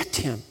reject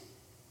him.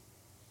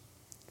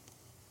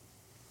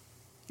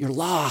 You're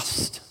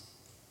lost.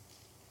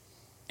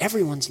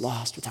 Everyone's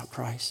lost without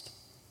Christ.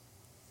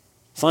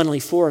 Finally,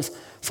 fourth,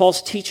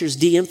 false teachers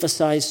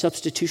de-emphasize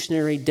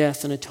substitutionary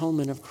death and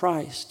atonement of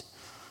Christ.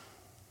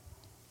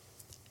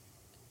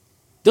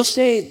 They'll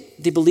say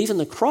they believe in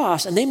the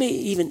cross, and they may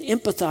even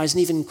empathize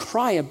and even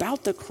cry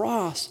about the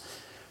cross,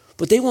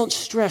 but they won't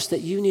stress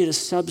that you need a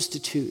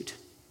substitute.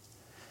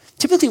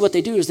 Typically what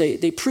they do is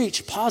they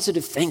preach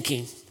positive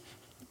thinking.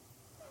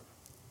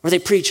 Or they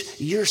preach,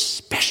 you're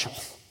special.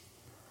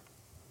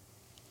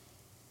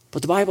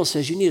 But the Bible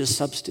says you need a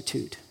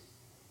substitute.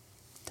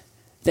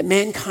 That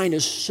mankind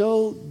is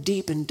so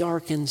deep and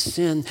dark in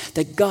sin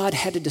that God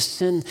had to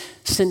send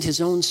his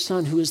own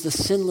Son, who is the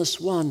sinless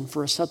one,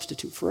 for a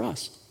substitute for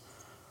us.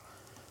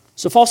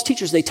 So false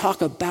teachers, they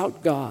talk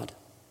about God,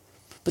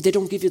 but they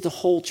don't give you the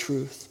whole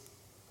truth.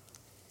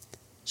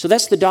 So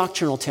that's the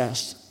doctrinal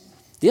test.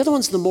 The other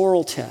one's the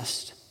moral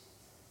test,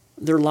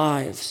 their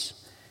lives.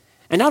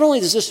 And not only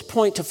does this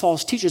point to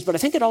false teachers, but I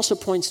think it also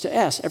points to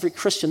us, every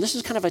Christian. This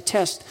is kind of a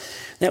test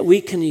that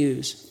we can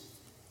use.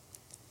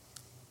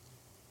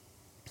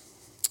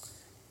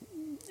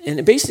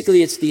 And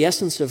basically, it's the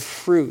essence of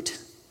fruit.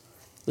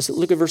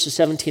 Look at verses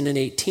 17 and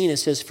 18. It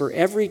says, for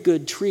every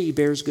good tree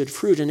bears good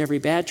fruit, and every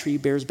bad tree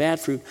bears bad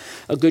fruit.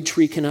 A good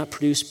tree cannot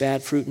produce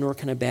bad fruit, nor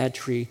can a bad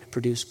tree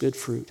produce good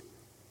fruit.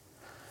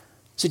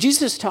 So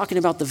Jesus is talking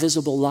about the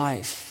visible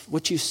life,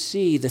 what you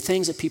see, the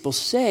things that people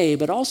say,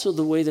 but also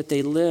the way that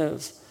they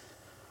live.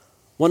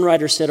 One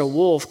writer said, a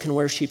wolf can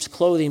wear sheep's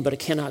clothing, but it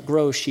cannot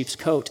grow sheep's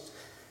coat.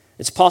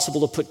 It's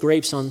possible to put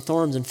grapes on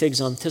thorns and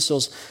figs on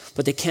thistles,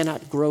 but they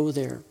cannot grow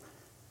there.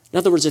 In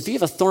other words, if you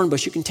have a thorn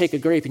bush, you can take a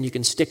grape and you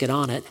can stick it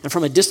on it. And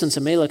from a distance,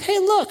 it may look, hey,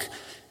 look,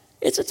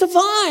 it's a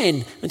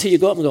vine. Until you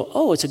go up and go,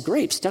 oh, it's a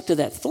grape stuck to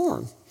that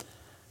thorn.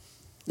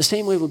 The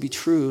same way will be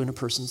true in a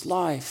person's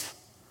life.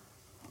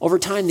 Over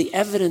time, the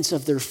evidence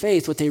of their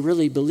faith, what they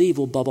really believe,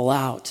 will bubble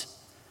out.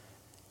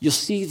 You'll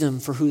see them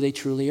for who they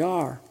truly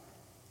are.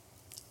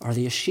 Are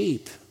they a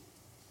sheep?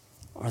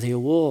 Are they a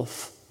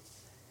wolf?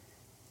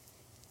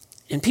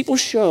 And people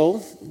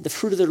show the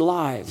fruit of their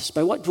lives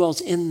by what dwells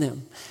in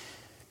them.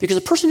 Because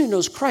a person who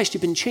knows Christ,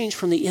 you've been changed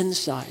from the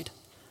inside.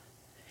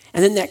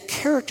 And then that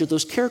character,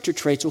 those character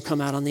traits will come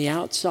out on the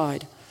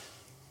outside.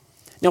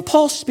 Now,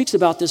 Paul speaks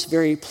about this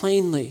very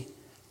plainly.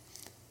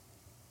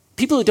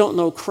 People who don't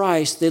know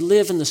Christ, they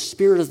live in the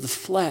spirit of the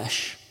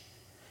flesh.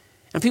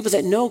 And people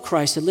that know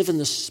Christ, they live in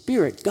the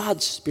Spirit,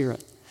 God's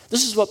Spirit.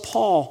 This is what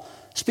Paul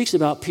speaks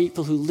about,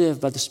 people who live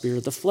by the spirit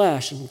of the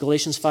flesh. In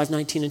Galatians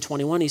 5:19 and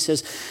 21, he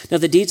says, now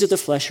the deeds of the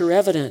flesh are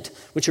evident,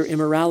 which are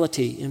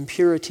immorality,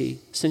 impurity,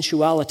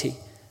 sensuality,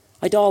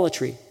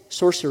 idolatry,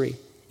 sorcery,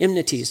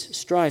 enmities,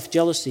 strife,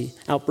 jealousy,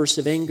 outbursts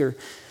of anger,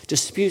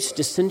 disputes,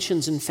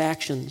 dissensions, and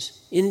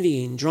factions,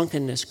 envying,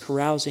 drunkenness,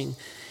 carousing,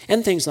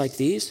 and things like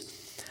these,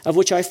 of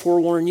which I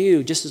forewarn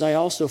you, just as I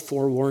also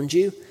forewarned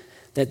you,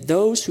 that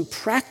those who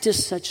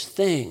practice such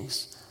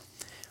things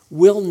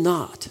will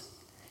not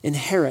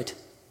inherit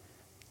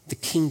the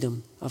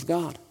kingdom of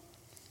God.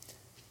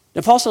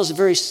 Now, Paul says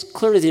very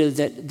clearly there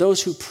that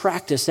those who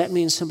practice, that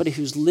means somebody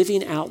who's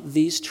living out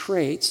these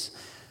traits,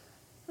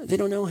 they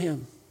don't know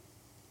him.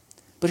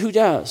 But who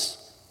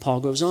does? Paul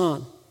goes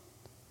on.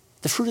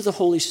 The fruit of the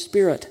Holy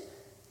Spirit,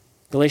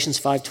 Galatians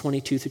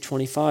 5:22 through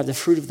 25, the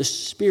fruit of the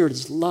Spirit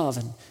is love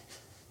and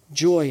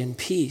joy and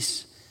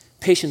peace,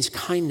 patience,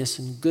 kindness,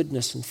 and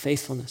goodness and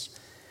faithfulness,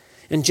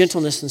 and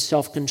gentleness and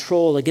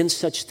self-control. Against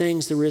such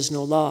things there is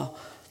no law.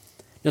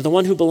 Now, the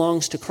one who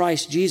belongs to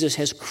Christ Jesus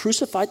has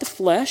crucified the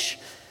flesh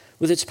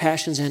with its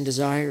passions and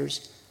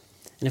desires.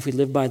 And if we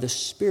live by the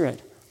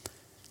Spirit,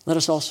 let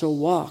us also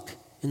walk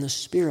in the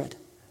Spirit.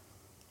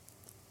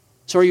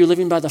 So are you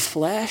living by the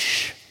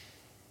flesh,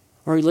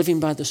 or are you living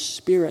by the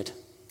Spirit?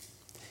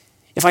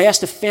 If I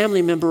asked a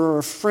family member or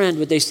a friend,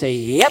 would they say,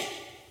 yep,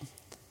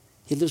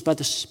 he lives by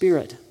the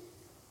Spirit?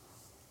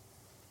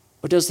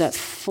 Or does that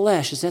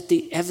flesh, is that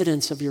the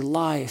evidence of your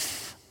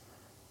life?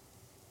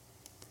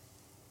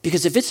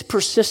 Because if it's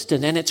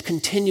persistent and it's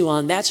continual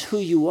and that's who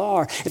you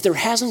are, if there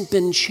hasn't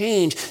been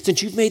change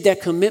since you've made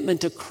that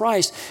commitment to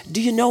Christ,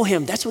 do you know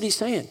him? That's what he's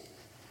saying.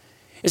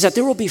 Is that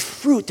there will be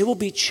fruit, there will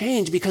be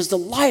change, because the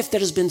life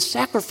that has been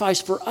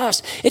sacrificed for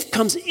us, it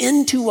comes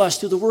into us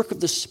through the work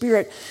of the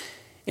Spirit,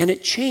 and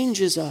it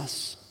changes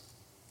us.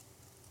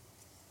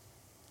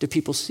 Do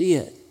people see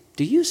it?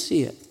 Do you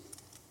see it?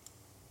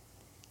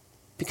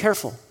 Be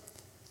careful.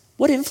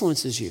 What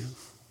influences you?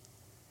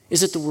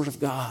 Is it the Word of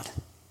God?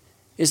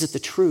 Is it the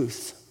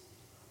truth?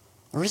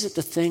 Or is it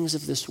the things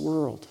of this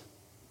world?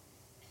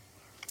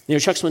 You know,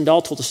 Chuck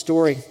Swindoll told a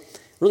story,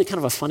 really kind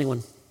of a funny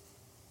one.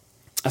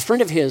 A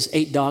friend of his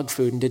ate dog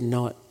food and didn't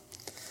know it.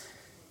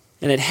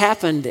 And it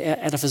happened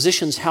at a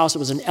physician's house. It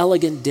was an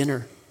elegant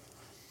dinner.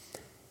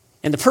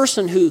 And the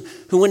person who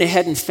went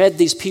ahead and fed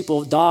these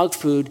people dog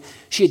food,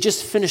 she had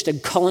just finished a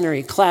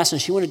culinary class,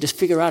 and she wanted to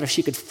figure out if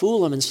she could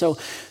fool them. And so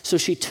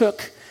she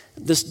took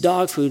this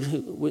dog food,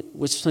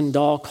 which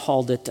Swindoll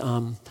called it,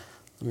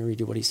 let me read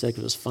you what he said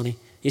because it was funny.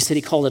 He said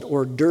he called it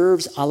hors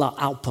d'oeuvres a la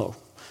Alpo.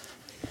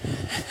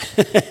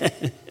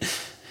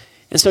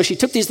 And so she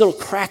took these little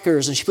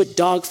crackers and she put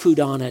dog food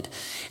on it.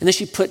 And then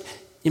she put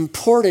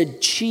imported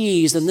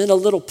cheese and then a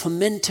little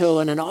pimento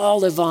and an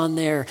olive on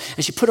there.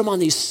 And she put them on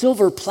these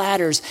silver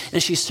platters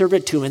and she served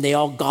it to them and they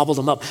all gobbled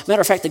them up.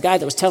 Matter of fact, the guy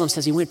that was telling him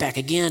says he went back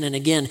again and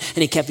again and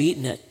he kept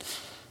eating it.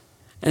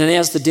 And then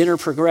as the dinner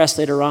progressed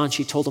later on,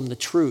 she told them the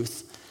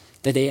truth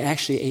that they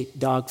actually ate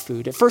dog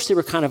food. At first they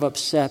were kind of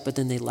upset, but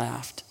then they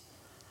laughed.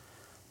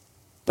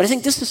 But I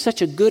think this is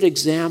such a good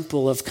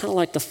example of kind of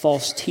like the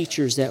false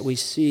teachers that we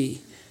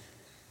see.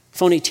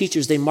 Phony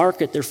teachers, they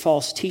market their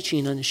false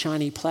teaching on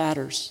shiny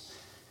platters.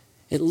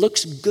 It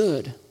looks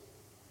good.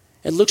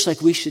 It looks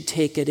like we should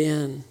take it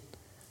in.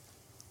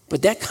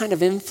 But that kind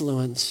of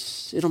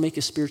influence, it'll make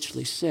you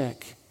spiritually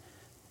sick.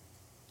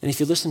 And if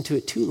you listen to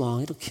it too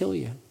long, it'll kill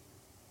you.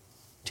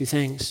 2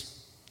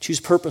 things. Choose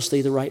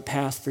purposely the right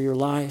path for your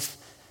life.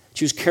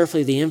 Choose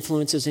carefully the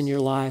influences in your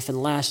life.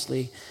 And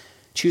lastly,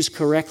 choose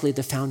correctly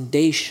the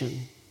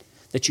foundation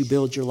that you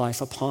build your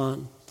life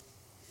upon.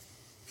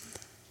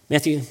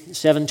 Matthew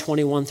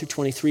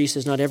 7:21-23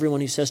 says, "Not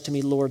everyone who says to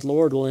me, 'Lord,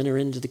 Lord,' will enter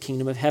into the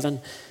kingdom of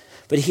heaven,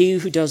 but he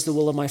who does the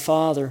will of my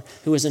Father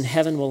who is in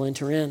heaven will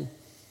enter in.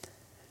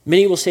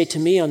 Many will say to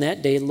me on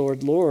that day,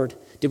 'Lord, Lord,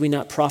 did we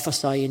not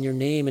prophesy in your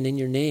name, and in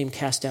your name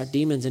cast out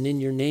demons, and in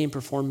your name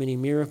perform many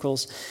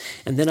miracles?'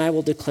 And then I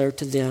will declare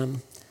to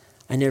them,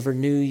 'I never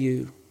knew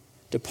you.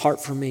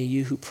 Depart from me,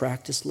 you who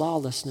practice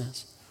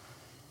lawlessness.'"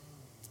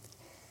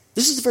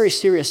 This is a very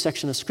serious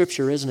section of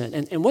Scripture, isn't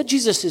it? And what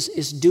Jesus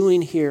is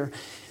doing here,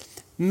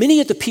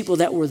 many of the people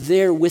that were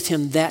there with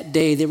him that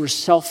day, they were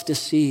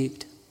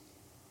self-deceived.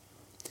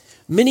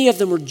 Many of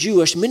them were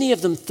Jewish. Many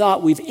of them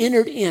thought, we've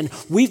entered in.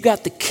 We've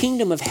got the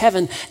kingdom of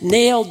heaven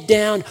nailed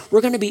down.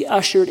 We're going to be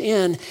ushered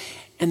in.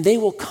 And they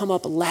will come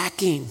up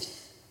lacking.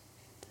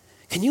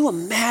 Can you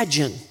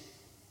imagine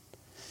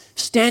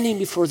standing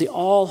before the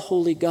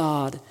all-holy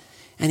God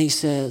and he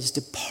says,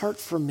 "Depart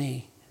from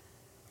me.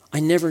 I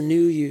never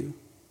knew you."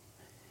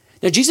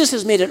 Now, Jesus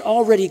has made it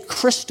already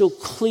crystal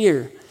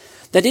clear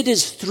that it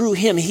is through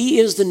him. He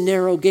is the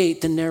narrow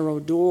gate, the narrow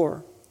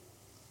door.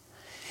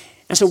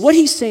 And so what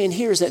he's saying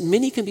here is that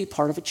many can be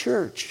part of a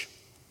church.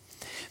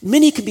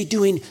 Many can be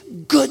doing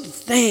good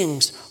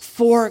things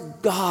for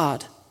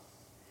God,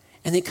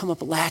 and they come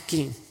up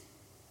lacking.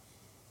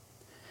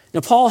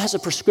 Now, Paul has a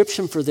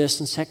prescription for this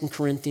in 2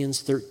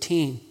 Corinthians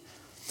 13.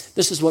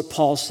 This is what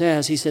Paul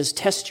says. He says,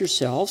 "Test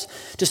yourselves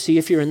to see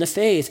if you're in the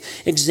faith.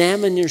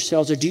 Examine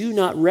yourselves, or do you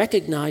not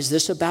recognize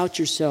this about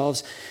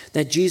yourselves,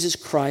 that Jesus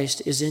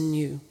Christ is in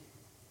you?"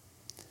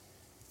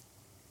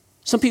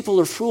 Some people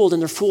are fooled,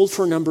 and they're fooled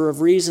for a number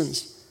of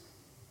reasons.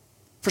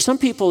 For some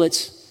people,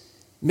 it's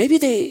maybe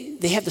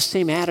they have the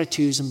same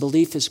attitudes and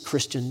belief as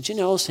Christians,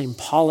 same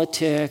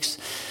politics,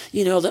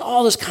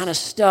 all this kind of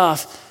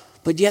stuff,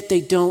 but yet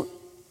they don't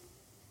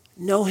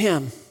know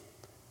him.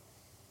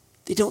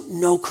 They don't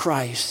know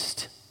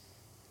Christ.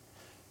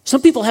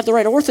 Some people have the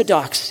right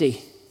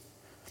orthodoxy.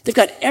 They've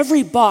got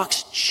every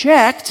box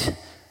checked,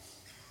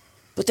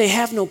 but they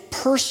have no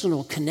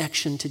personal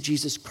connection to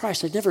Jesus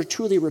Christ. They've never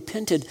truly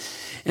repented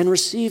and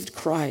received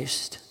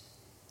Christ.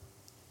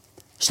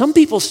 Some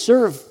people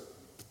serve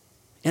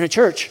in a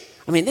church.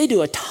 They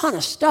do a ton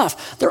of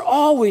stuff. They're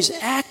always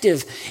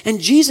active, and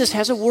Jesus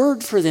has a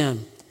word for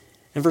them.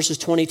 In verses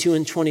 22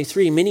 and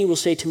 23, "Many will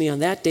say to me on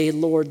that day,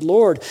 'Lord,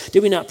 Lord,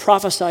 did we not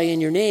prophesy in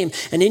your name,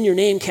 and in your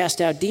name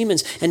cast out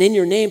demons, and in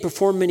your name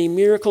perform many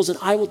miracles?' And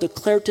I will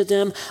declare to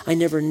them, 'I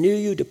never knew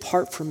you.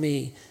 Depart from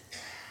me,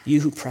 you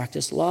who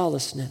practice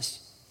lawlessness.'"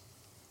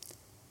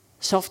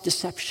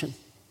 Self-deception.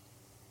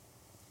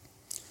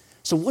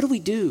 So what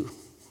do?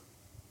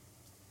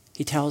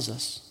 He tells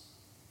us,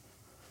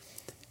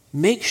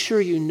 make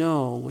sure you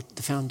know what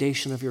the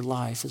foundation of your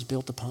life is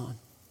built upon.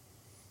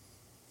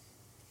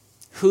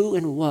 Who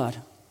and what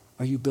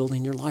are you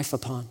building your life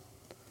upon?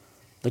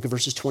 Look at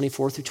verses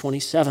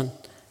 24-27.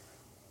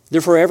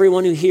 "Therefore,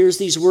 everyone who hears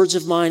these words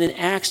of mine and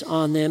acts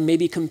on them may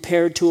be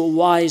compared to a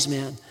wise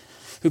man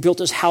who built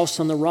his house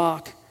on the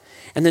rock.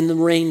 And then the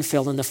rain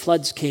fell, and the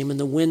floods came, and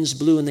the winds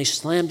blew, and they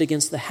slammed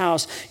against the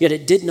house. Yet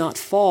it did not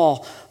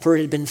fall, for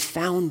it had been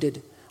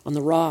founded on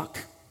the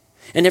rock.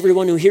 And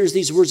everyone who hears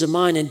these words of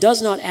mine and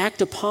does not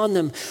act upon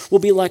them will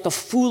be like a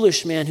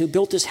foolish man who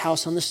built his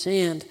house on the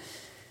sand.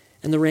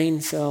 And the rain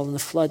fell, and the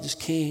floods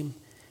came,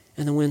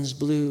 and the winds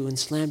blew and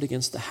slammed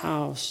against the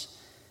house,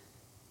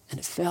 and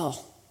it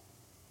fell.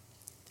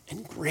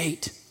 And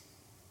great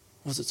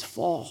was its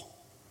fall."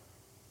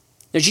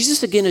 Now,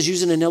 Jesus again is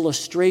using an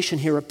illustration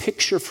here, a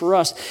picture for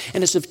us,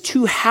 and it's of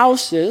 2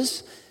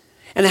 houses,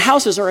 and the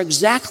houses are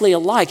exactly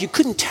alike. You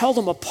couldn't tell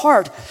them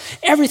apart.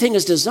 Everything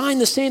is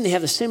designed the same. They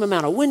have the same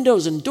amount of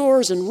windows and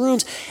doors and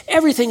rooms.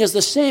 Everything is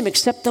the same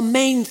except the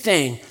main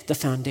thing, the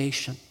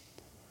foundation,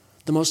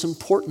 the most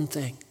important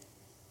thing.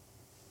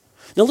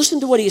 Now listen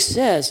to what he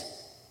says.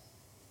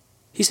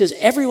 He says,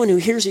 "Everyone who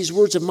hears these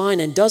words of mine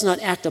and does not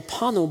act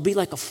upon them will be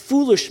like a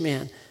foolish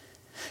man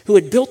who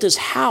had built his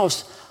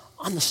house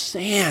on the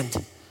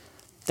sand."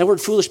 That word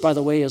foolish, by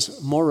the way,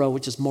 is moro,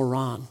 which is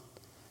moron.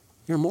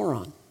 You're a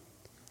moron.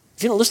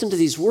 If you don't listen to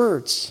these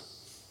words,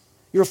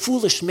 you're a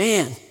foolish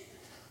man.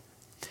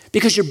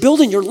 Because you're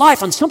building your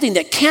life on something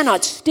that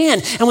cannot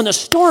stand. And when the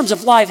storms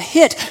of life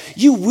hit,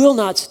 you will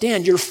not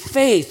stand. Your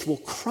faith will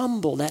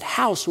crumble. That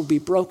house will be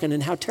broken.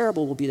 And how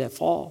terrible will be that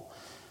fall.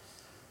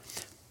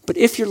 But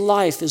if your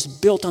life is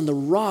built on the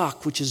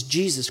rock, which is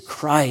Jesus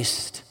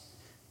Christ,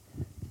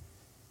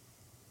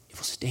 it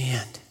will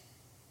stand.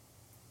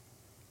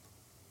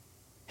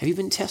 Have you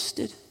been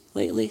tested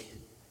lately?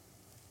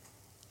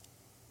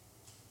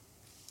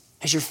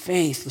 as your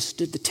faith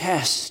withstood the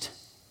test.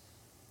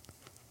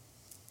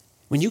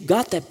 When you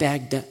got that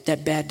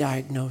bad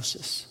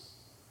diagnosis,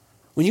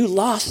 when you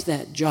lost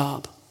that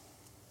job,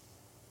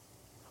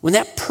 when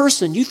that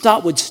person you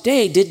thought would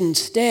stay didn't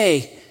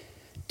stay,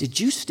 did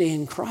you stay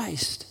in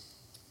Christ?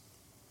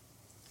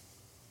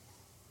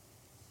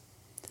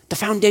 The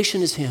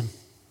foundation is Him.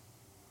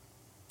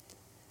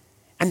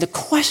 And the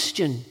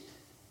question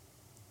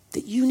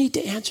that you need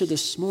to answer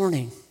this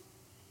morning,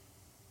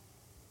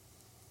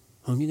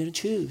 whom are you going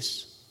to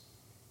choose?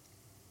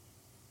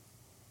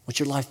 What's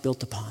your life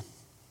built upon?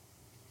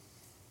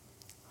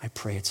 I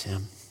pray it's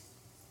Him.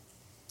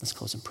 Let's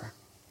close in prayer.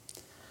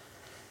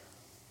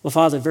 Well,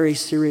 Father, very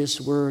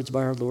serious words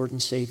by our Lord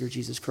and Savior,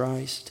 Jesus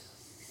Christ.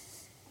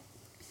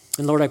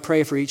 And Lord, I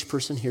pray for each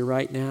person here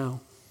right now,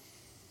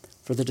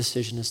 for the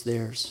decision is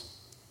theirs.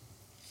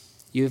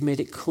 You have made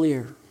it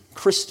clear,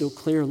 crystal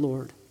clear,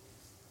 Lord.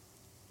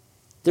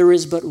 There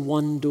is but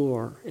one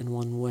door and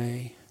one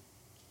way.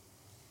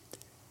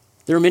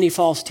 There are many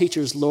false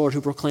teachers, Lord,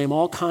 who proclaim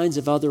all kinds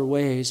of other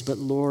ways, but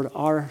Lord,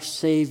 our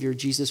Savior,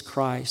 Jesus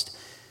Christ,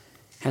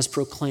 has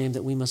proclaimed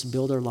that we must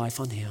build our life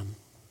on Him.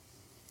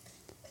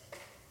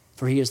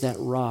 For He is that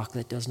rock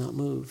that does not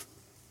move.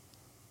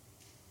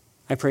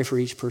 I pray for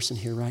each person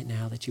here right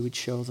now that you would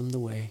show them the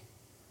way.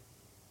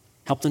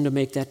 Help them to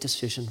make that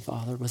decision,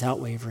 Father, without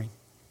wavering.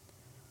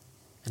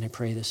 And I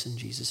pray this in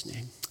Jesus'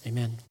 name.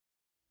 Amen.